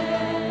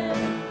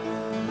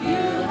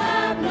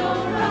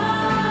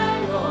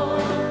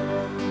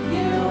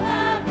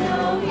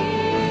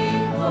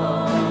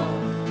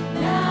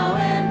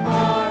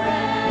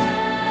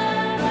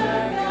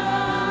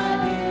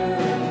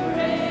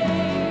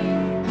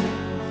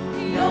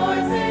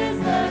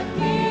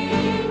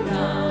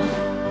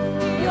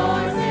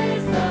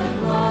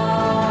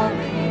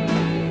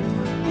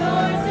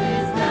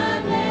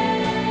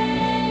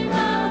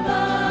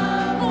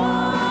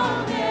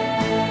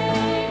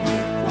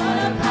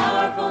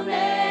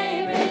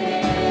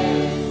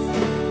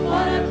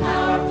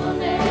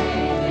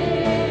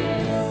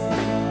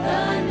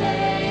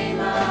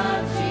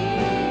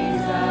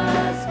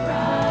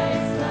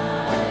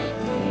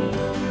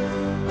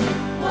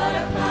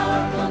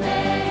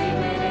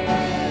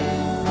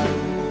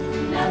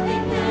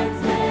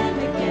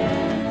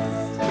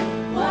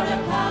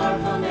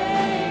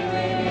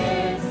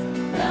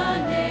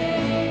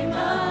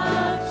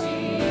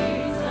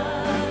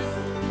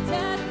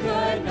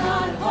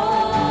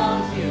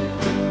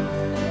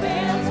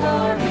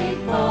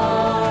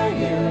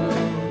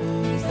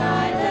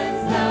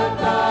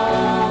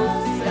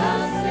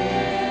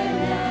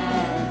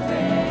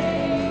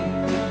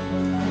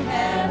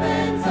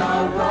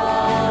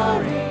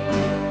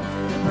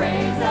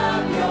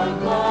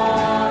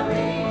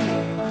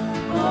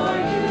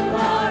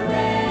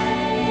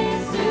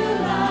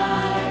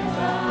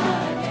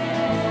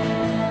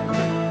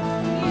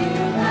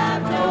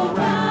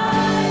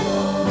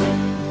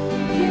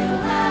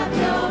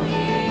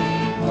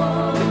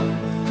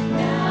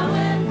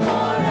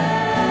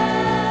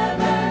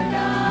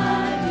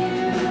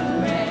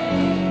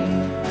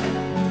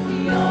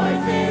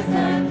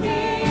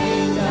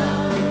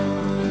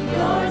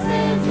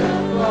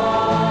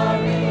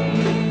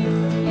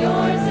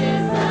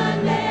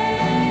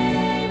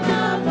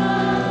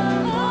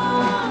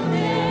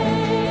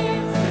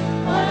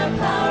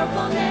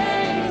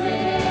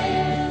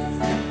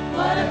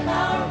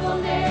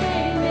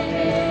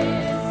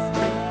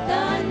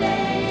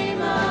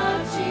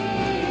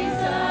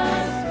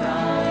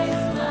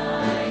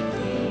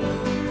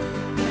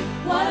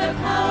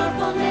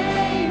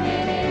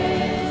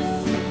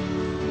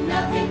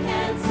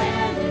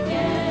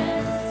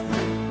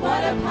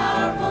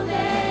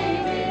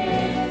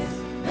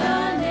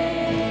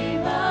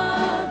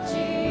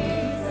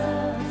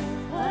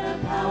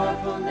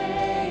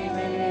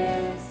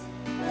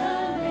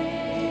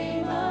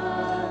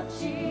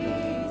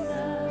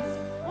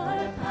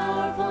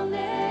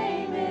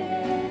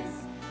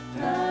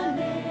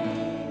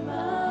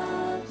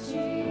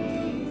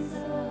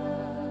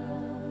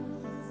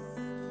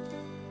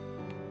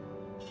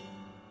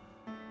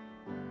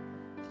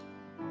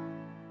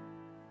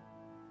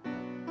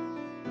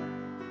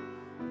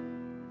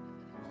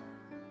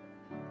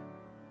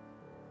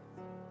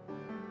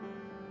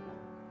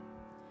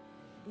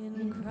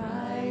 In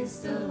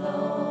Christ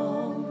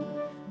alone,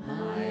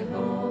 my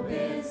hope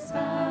is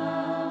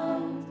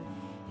found.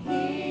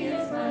 He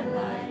is my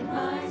light,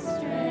 my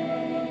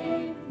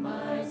strength,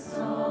 my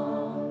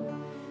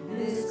song.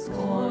 This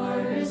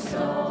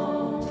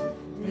cornerstone,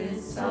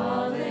 this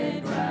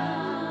solid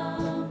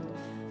ground,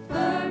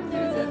 firm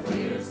through the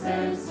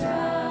fiercest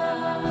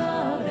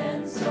drought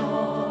and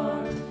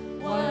storm.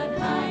 What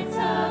heights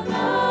of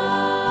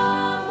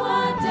love,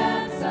 what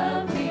depths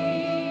of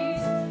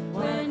peace,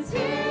 when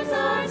tears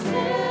are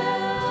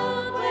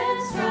stilled,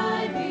 when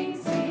striving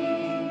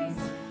cease.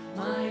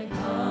 My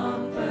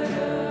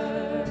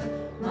comforter,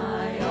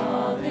 my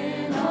all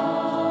in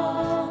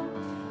all,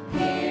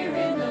 here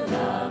in the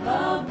love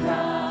of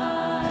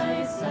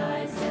Christ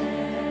I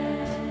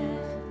stand.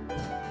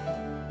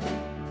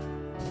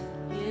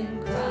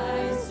 In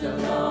Christ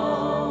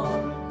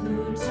alone,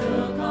 who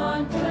took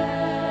on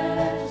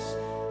flesh,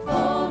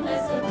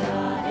 fullness of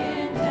God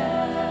in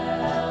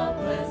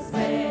helpless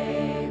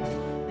babe,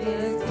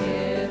 this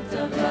gift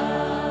of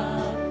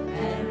love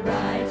and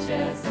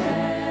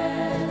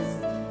righteousness,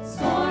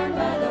 scorned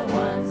by the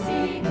ones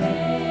he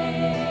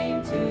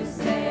came to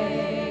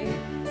save.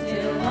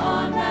 Till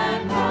on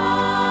that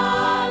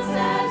cross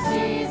as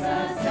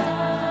Jesus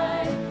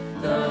died,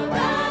 the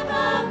wrath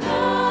of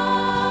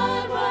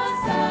God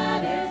was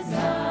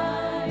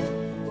satisfied.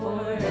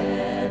 For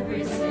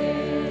every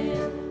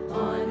sin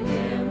on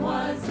him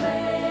was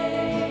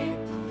laid.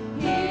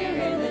 Here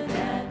in the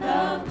death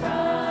of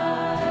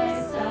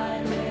Christ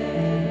I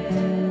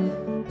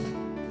live.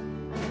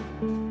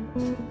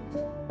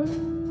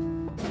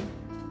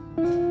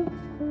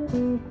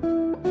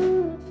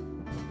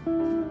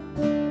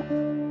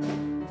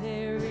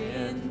 There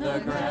in the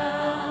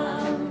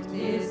ground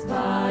his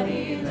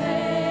body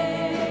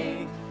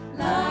lay,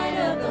 light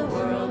of the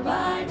world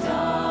by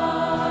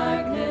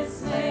darkness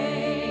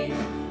slain.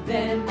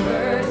 Then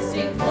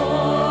bursting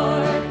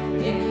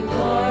forth in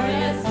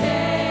glorious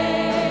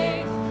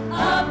day,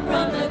 up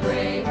from the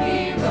grave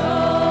he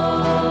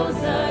rose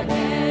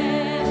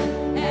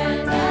again.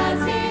 And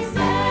as he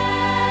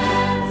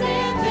stands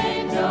in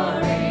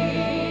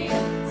victory,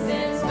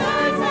 since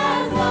Christ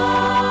has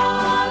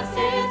lost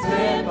its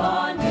grip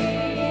on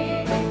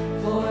me,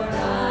 for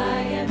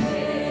I am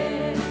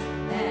his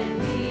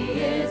and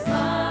he is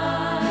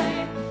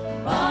mine,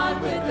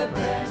 bought with the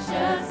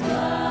precious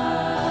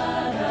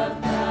blood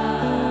of Christ.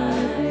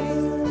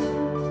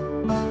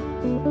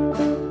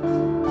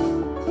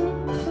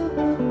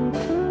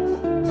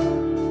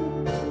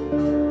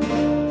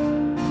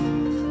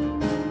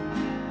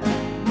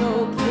 No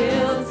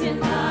guilt in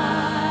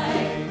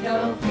life,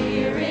 no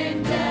fear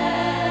in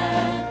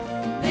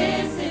death.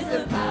 This is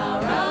the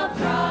power of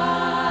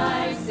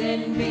Christ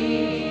in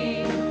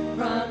me.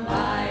 From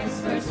life's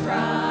first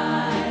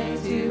cry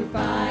to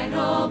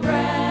final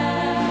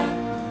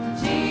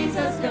breath,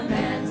 Jesus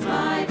commands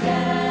my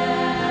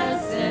destiny.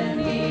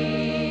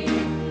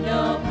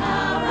 No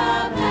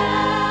power of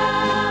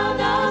hell,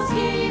 no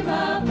scheme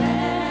of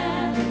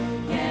man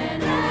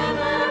can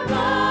ever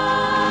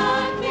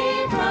pluck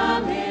me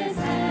from his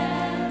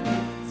hand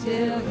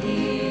till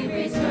he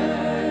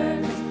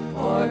returns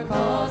or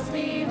calls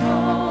me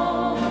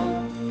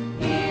home.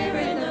 Here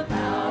in the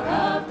power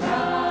of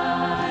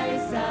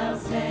Christ I'll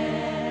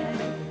stand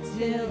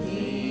till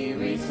he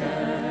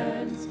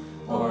returns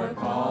or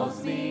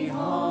calls me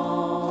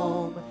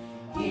home.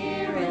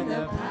 Here in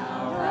the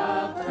power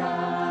of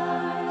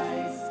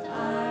Christ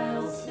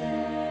I'll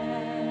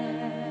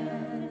stand.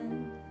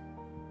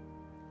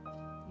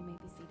 You may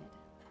be seated.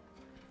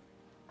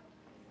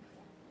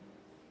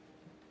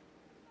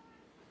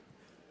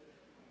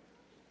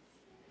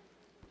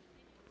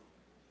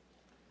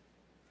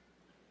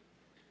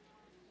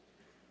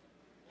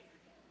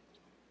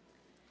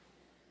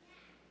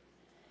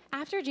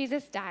 After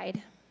Jesus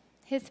died,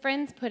 his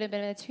friends put him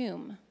in a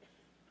tomb.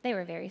 They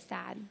were very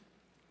sad.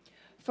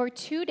 For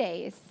 2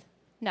 days,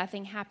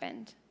 nothing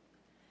happened.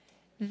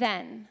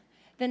 Then,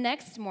 the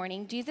next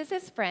morning,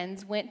 Jesus'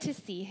 friends went to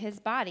see his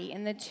body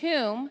in the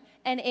tomb,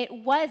 and it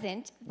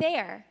wasn't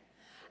there.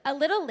 A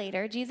little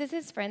later,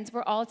 Jesus' friends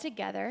were all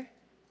together,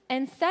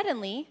 and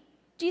suddenly,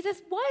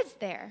 Jesus was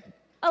there,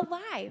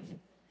 alive.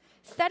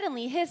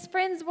 Suddenly, his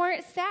friends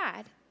weren't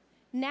sad.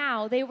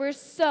 Now they were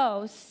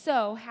so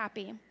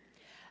happy.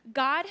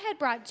 God had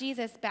brought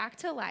Jesus back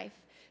to life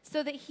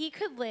so that he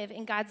could live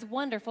in God's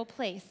wonderful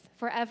place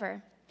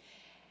forever.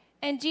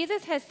 And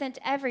Jesus has sent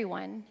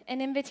everyone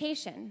an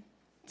invitation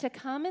to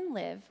come and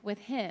live with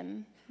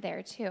him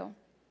there too.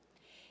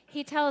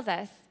 He tells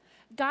us,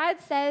 God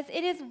says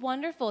it is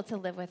wonderful to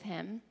live with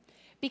him.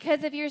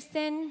 Because of your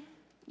sin,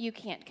 you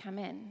can't come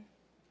in.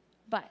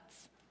 But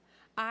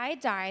I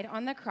died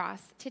on the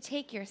cross to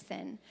take your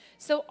sin,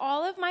 so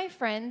all of my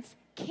friends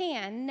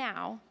can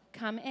now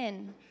come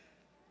in.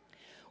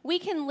 We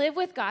can live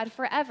with God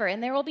forever,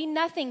 and there will be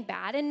nothing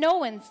bad and no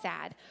one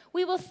sad.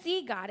 We will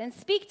see God and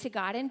speak to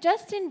God and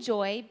just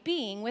enjoy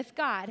being with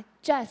God,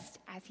 just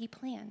as he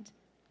planned.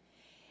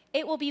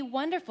 It will be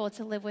wonderful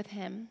to live with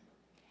him,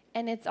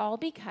 and it's all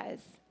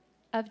because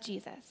of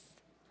Jesus.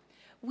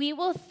 we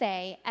will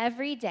say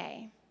every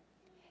day,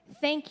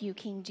 "Thank you,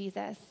 King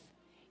Jesus.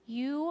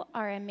 You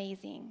are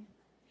amazing."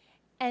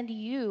 And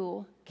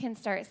you can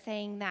start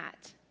saying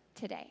that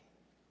today.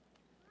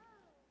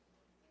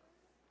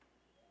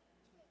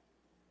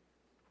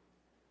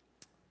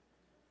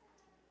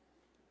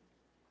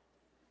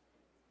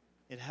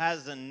 It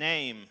has a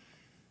name.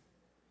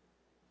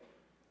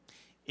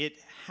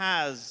 It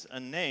has a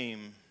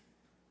name.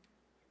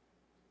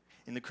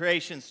 In the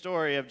creation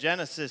story of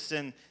Genesis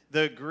in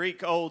the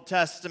Greek Old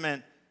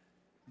Testament,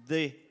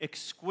 the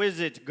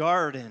exquisite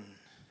garden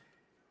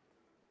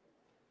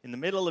in the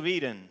middle of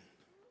Eden,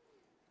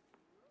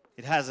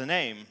 it has a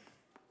name.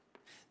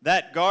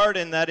 That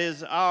garden that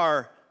is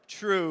our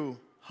true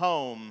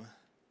home,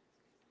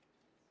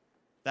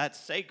 that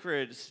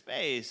sacred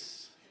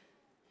space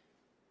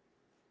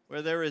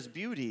where there is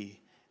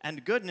beauty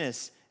and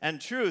goodness and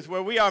truth,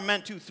 where we are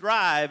meant to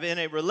thrive in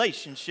a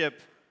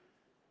relationship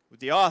with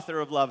the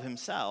author of love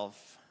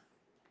himself.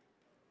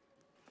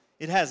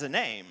 It has a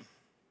name.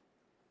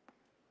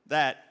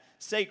 That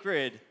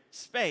sacred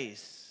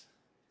space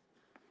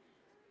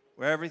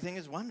where everything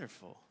is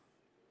wonderful,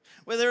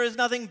 where there is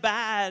nothing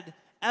bad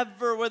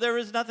ever, where there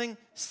is nothing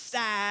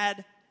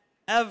sad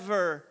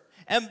ever,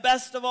 and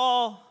best of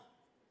all,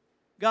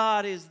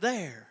 God is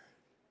there.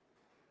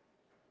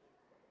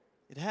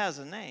 It has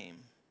a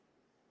name.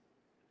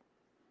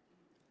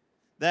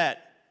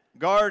 That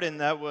garden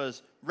that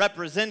was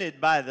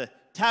represented by the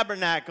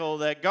tabernacle,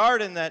 that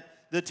garden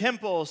that the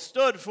temple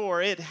stood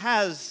for, it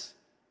has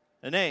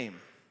a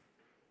name.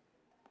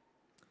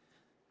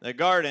 The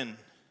garden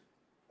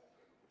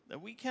that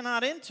we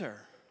cannot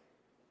enter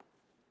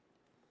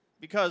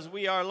because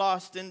we are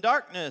lost in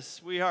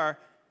darkness. We are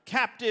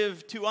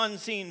captive to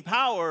unseen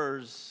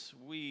powers.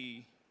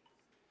 We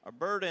are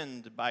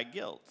burdened by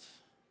guilt.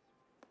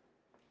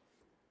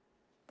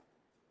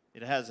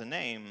 It has a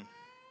name.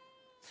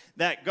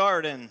 That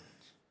garden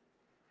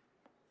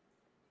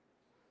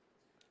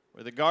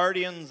where the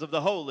guardians of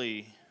the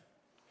holy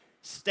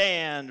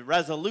stand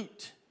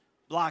resolute,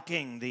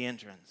 blocking the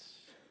entrance.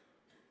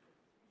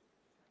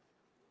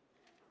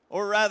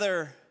 Or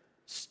rather,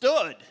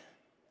 stood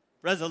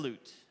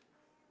resolute.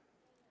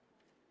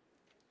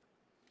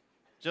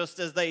 Just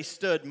as they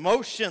stood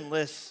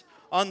motionless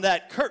on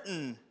that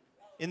curtain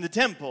in the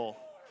temple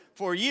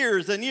for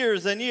years and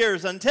years and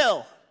years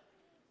until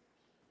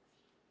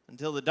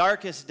the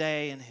darkest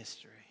day in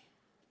history.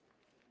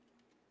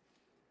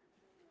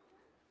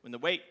 When the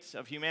weight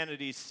of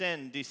humanity's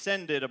sin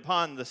descended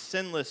upon the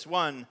sinless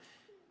one,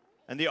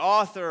 and the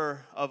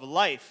author of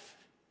life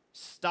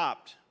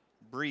stopped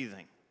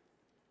breathing.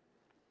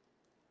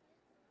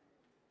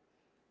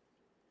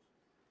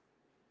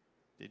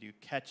 Did you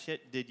catch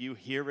it? Did you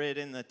hear it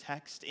in the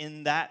text?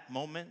 In that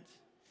moment?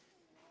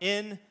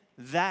 In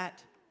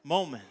that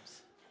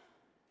moment,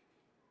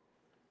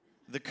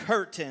 the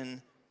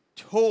curtain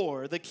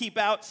tore, the keep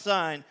out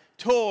sign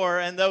tore,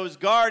 and those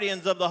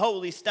guardians of the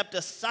holy stepped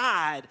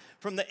aside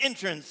from the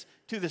entrance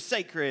to the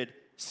sacred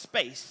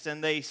space,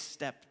 and they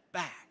stepped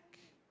back.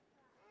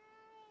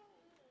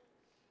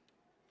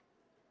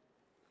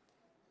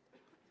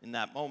 In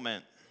that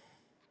moment,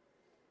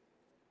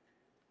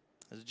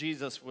 as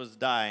Jesus was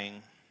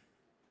dying,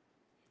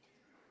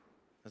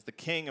 as the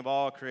King of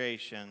all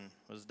creation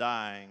was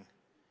dying,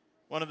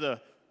 one of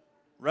the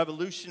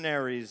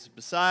revolutionaries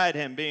beside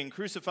him, being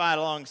crucified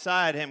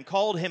alongside him,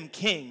 called him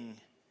king.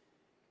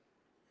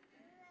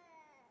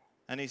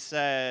 And he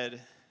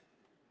said,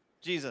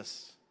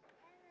 "Jesus,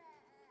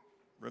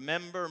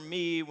 remember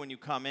me when you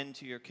come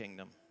into your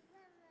kingdom."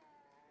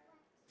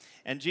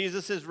 And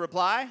Jesus'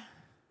 reply,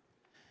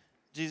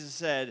 Jesus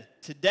said,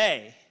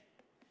 "Today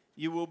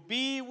you will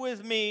be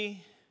with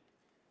me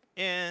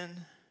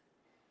in,"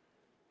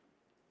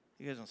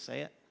 you guys don't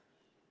say it,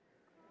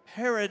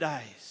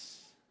 paradise.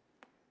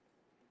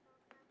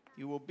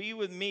 You will be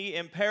with me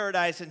in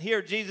paradise. And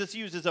here Jesus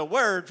uses a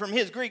word from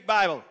his Greek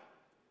Bible.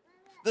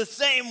 The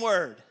same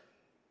word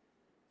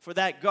for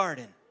that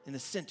garden in the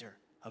center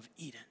of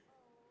Eden.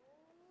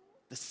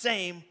 The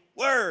same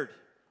word.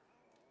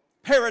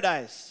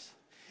 Paradise.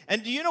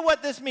 And do you know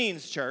what this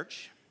means,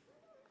 church?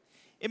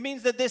 It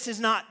means that this is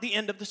not the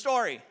end of the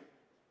story.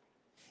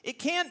 It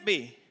can't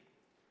be.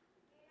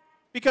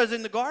 Because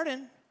in the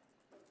garden,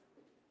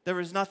 there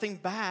is nothing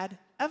bad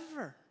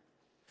ever.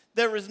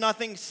 There is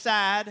nothing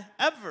sad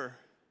ever.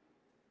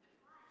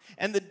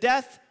 And the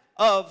death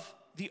of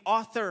the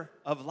author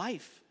of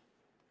life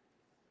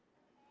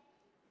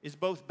is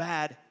both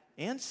bad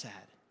and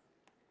sad.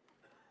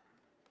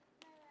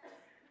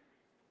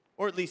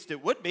 Or at least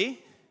it would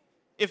be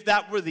if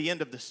that were the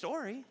end of the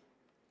story.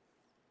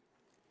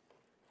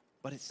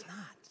 But it's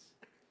not.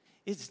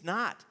 It's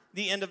not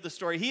the end of the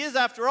story. He is,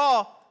 after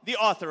all, the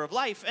author of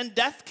life. And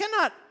death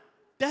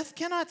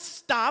cannot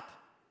stop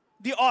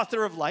the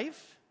author of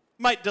life.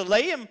 Might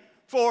delay him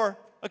for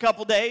a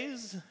couple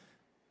days.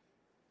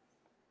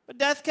 But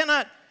death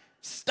cannot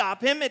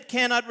stop him. It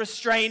cannot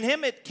restrain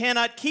him. It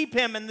cannot keep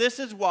him. And this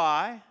is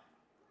why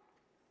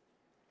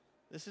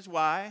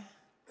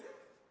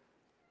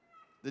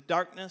the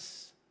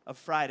darkness of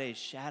Friday's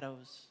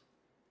shadows,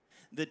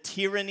 the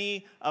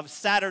tyranny of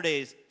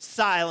Saturday's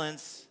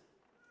silence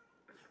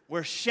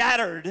were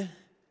shattered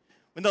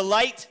when the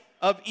light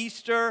of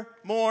Easter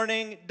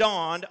morning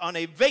dawned on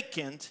a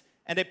vacant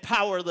and a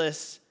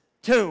powerless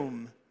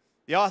tomb.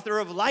 The author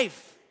of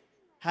life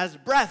has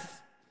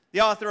breath.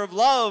 The author of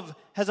love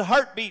has a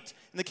heartbeat.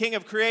 And the King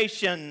of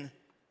creation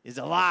is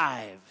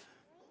alive.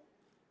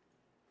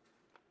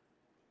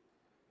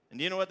 And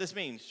do you know what this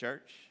means,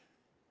 church?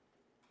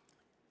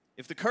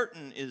 If the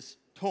curtain is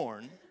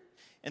torn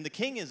and the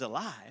King is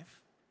alive,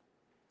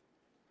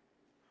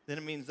 then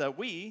it means that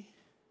we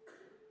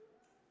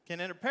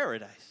can enter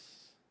paradise.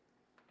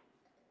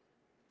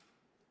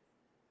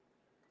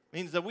 It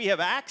means that we have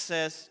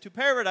access to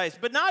paradise,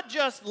 but not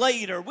just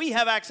later. We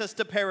have access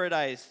to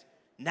paradise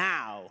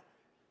now,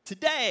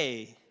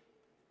 today.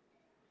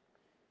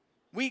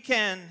 We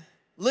can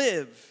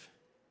live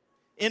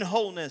in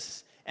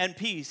wholeness and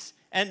peace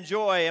and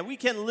joy, and we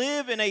can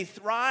live in a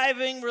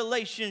thriving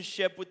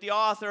relationship with the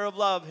author of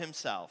love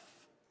himself.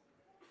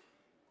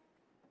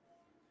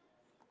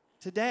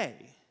 Today,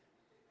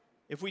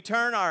 if we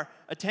turn our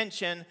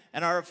attention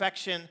and our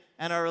affection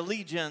and our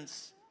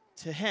allegiance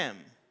to him.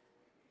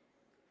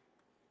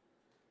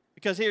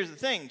 Because here's the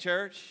thing,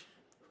 church.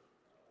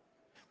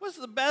 What's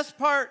the best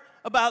part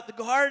about the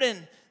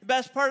garden? The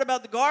best part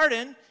about the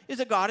garden is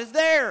that God is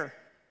there.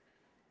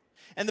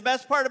 And the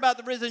best part about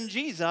the risen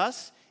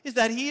Jesus is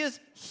that he is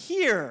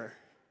here.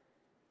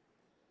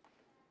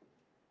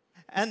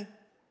 And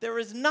there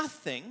is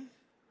nothing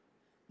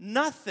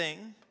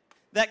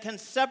that can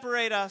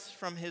separate us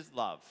from his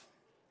love.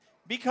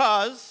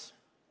 Because,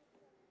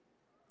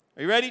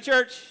 are you ready,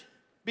 church?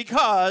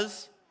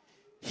 Because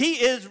he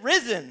is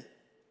risen.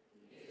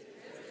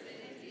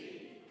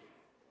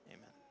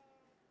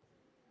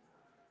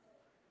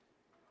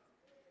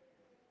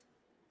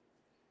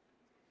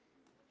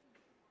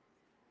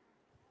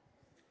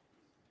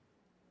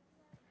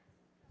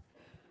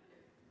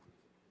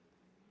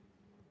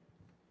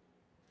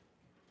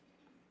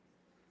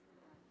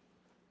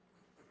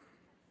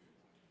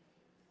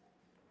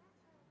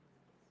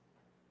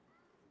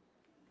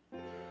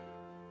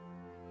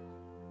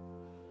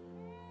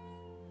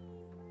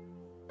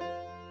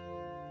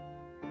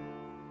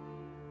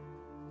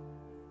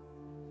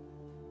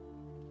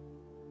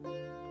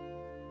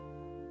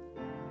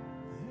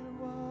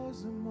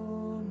 A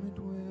moment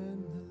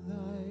when the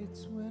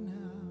lights went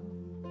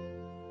out,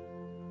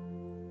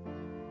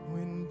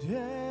 when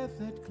death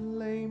had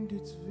claimed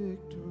its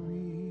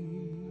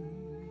victory.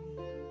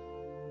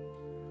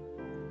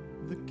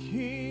 The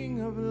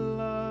King of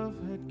love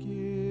had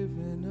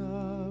given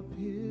up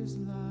his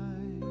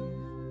life,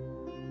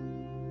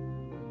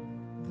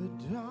 the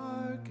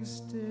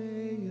darkest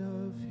day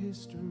of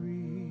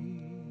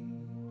history.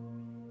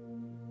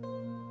 There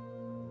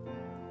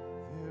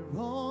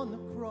on the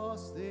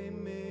cross they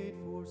made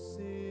for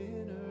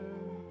sinners.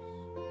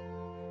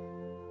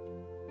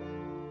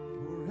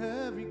 For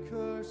every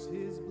curse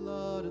his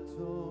blood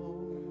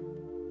atoned.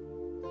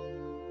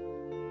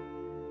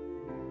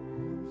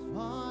 One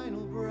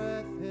final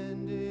breath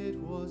and it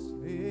was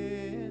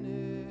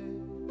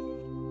finished.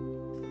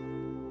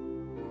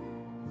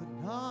 But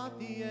not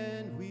the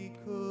end we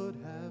could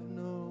have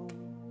known.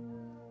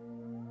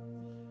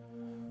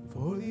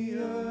 For the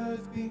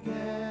earth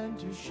began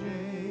to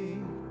shake,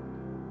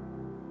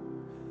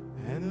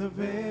 and the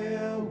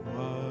veil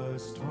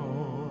was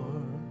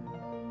torn.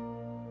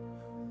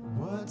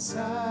 What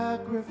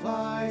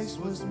sacrifice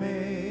was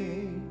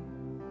made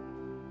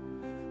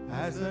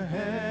as the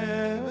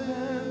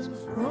heavens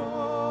roared?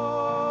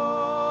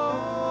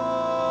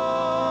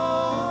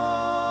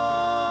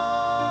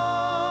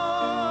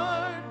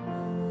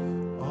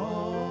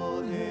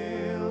 All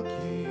hail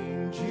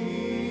King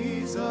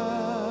Jesus.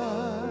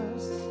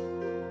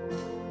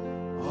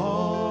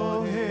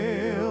 All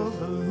hail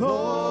the Lord.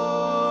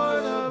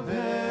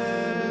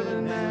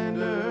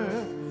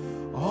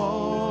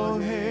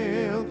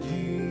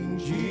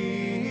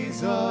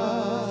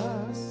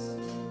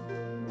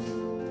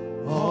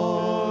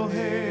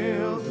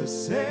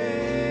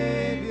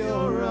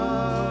 Savior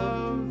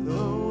of the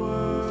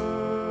world.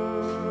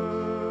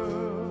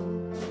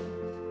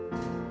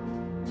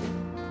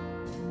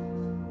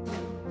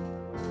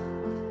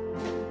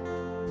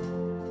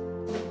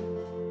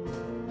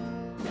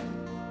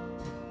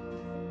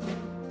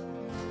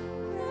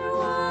 There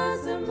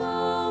was a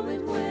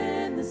moment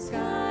when the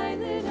sky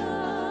lit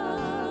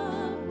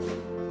up,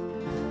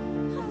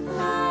 a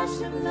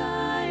flash of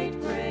light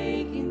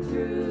breaking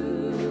through.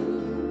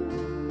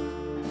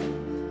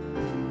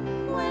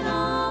 When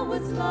all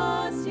was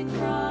lost and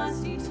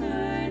crossed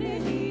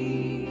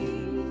eternity,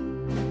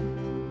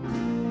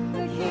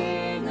 the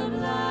King of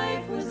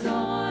life was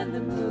on the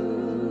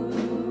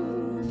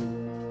move.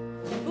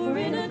 For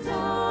in a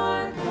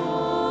dark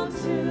old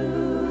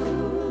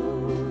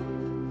tomb,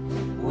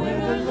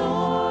 where the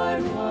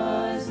Lord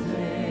was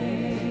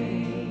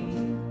laid,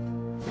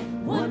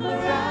 one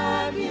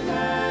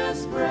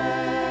miraculous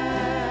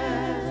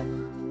breath,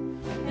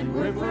 and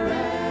we're forever.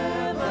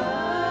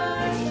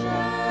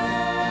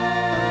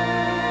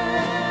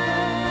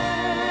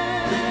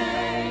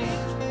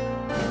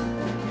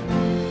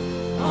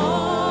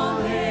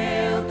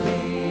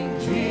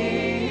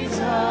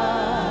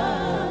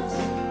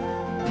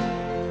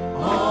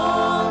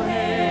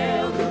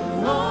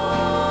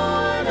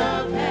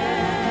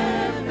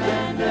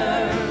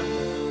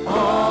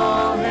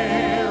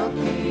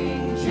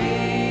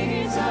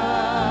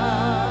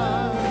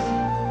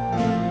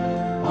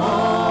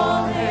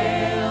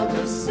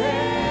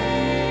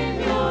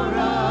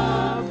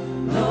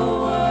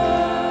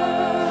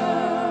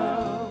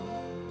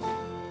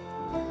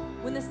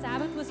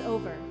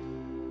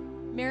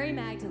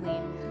 Mary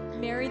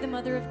Magdalene, Mary the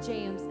mother of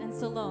James, and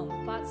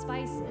Salome bought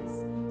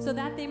spices so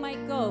that they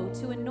might go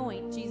to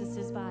anoint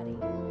Jesus' body.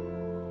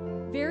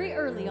 Very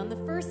early on the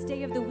first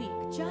day of the week,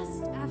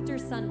 just after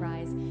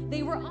sunrise,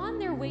 they were on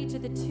their way to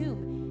the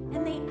tomb,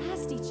 and they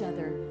asked each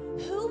other,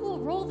 "Who will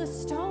roll the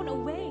stone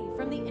away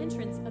from the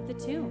entrance of the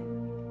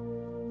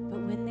tomb?"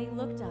 But when they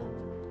looked up,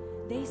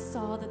 they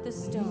saw that the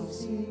stone,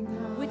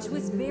 which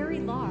was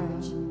very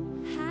large,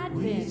 had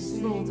been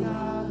rolled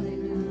away.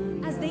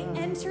 As they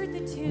entered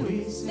the tomb,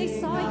 they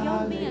saw a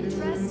young man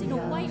dressed in a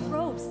white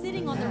robe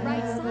sitting on the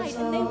right side,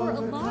 and they were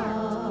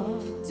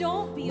alarmed.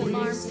 "Don't be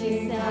alarmed,"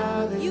 they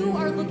said. "You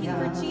are looking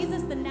for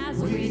Jesus the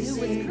Nazarene who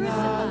was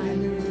crucified.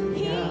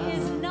 He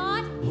is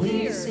not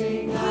here.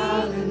 He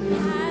has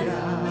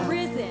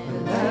risen."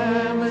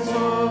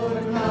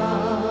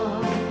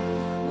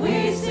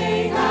 We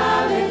sing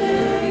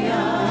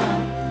hallelujah.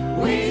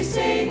 We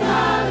sing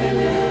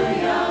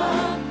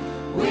hallelujah.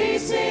 We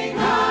sing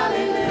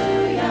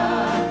hallelujah.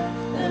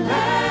 The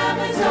Lamb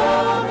is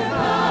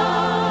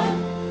overcome.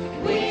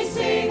 We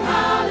sing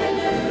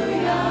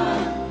hallelujah.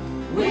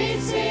 We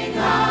sing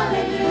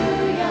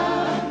hallelujah.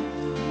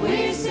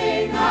 We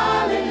sing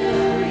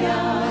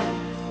hallelujah.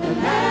 The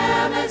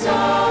Lamb is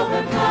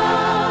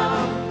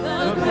overcome. The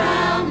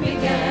ground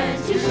began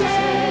to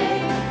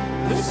shake.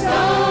 The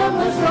stone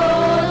was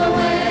rolled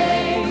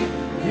away.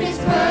 His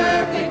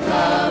perfect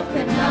love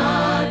could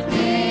not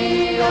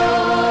be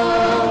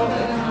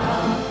overcome.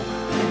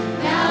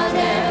 Now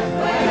death,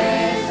 where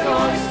is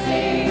your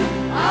sting?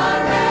 Our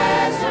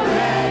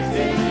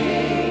resurrected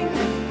King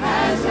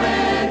has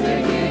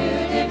rendered you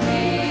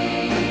defeated.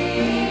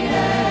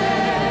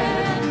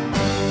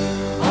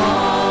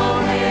 All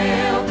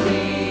hail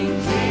King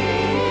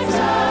Jesus.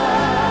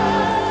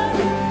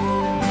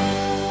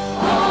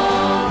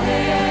 All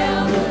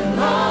hail the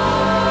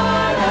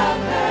Lord of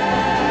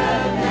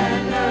heaven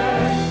and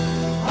earth.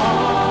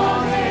 All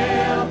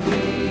hail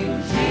King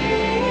Jesus.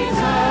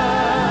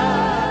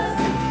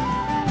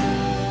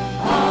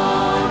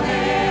 All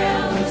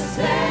hail the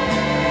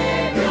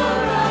Savior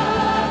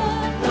of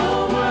the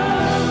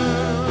world.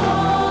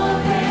 All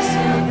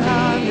hail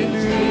King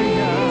Jesus.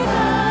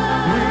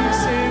 We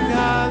sing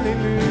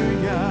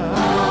hallelujah.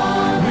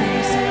 We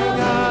sing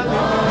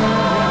hallelujah.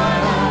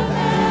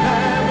 The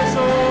Lamb is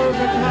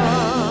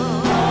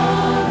overcome.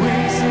 We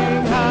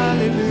sing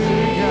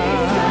hallelujah.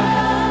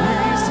 We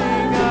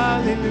sing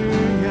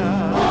hallelujah.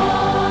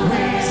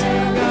 We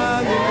sing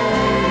hallelujah.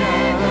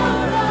 The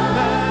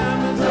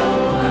Lamb is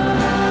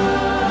overcome.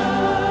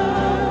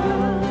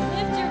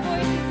 Lift your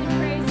voices in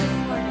praise this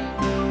morning.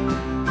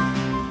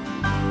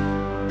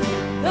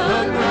 The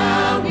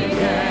ground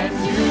began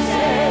to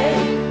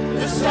shake.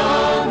 The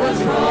stone was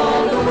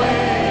rolled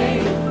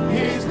away.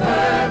 His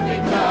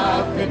perfect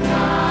love could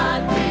not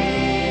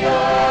be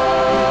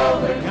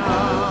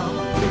overcome.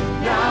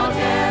 Now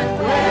death,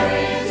 where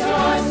is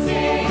your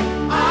sting?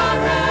 Our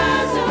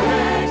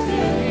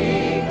resurrected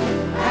King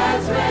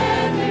has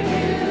rendered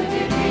you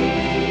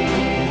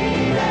defeated.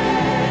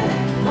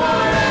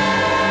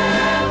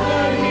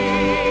 Forever He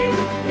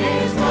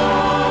is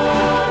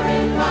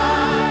glorified.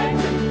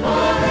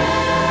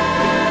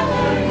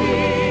 Forever He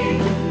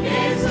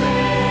is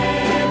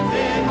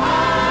lifted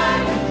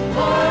high.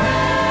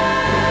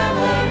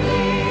 Forever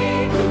He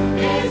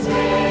is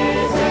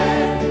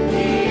risen.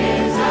 He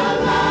is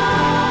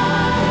alive.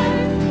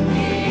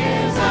 He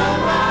is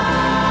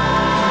alive.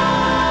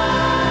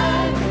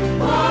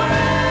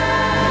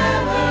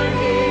 Forever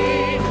He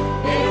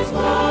is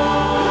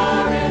glorified.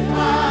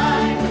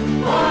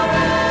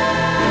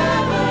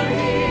 Forever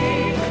He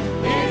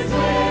is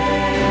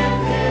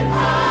lifted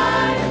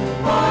high.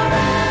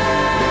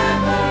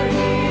 Forever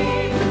He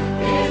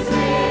is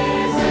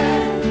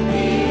risen.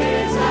 He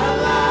is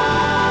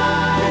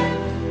alive.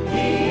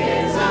 He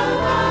is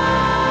alive.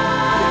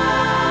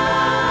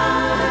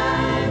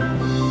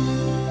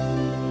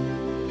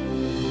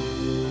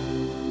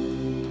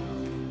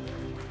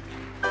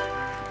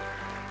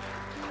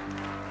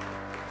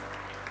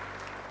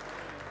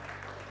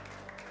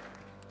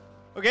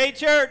 Okay,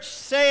 church,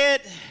 say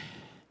it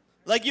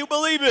like you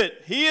believe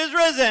it. He is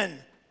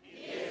risen.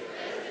 He is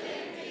risen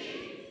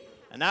indeed.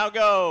 And now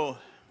go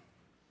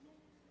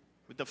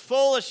with the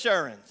full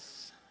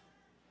assurance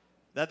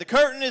that the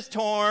curtain is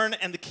torn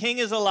and the King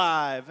is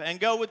alive, and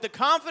go with the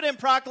confident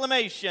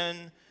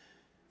proclamation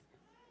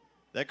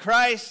that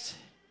Christ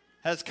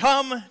has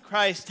come,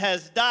 Christ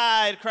has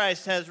died,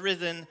 Christ has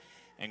risen,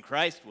 and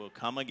Christ will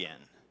come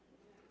again.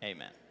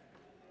 Amen.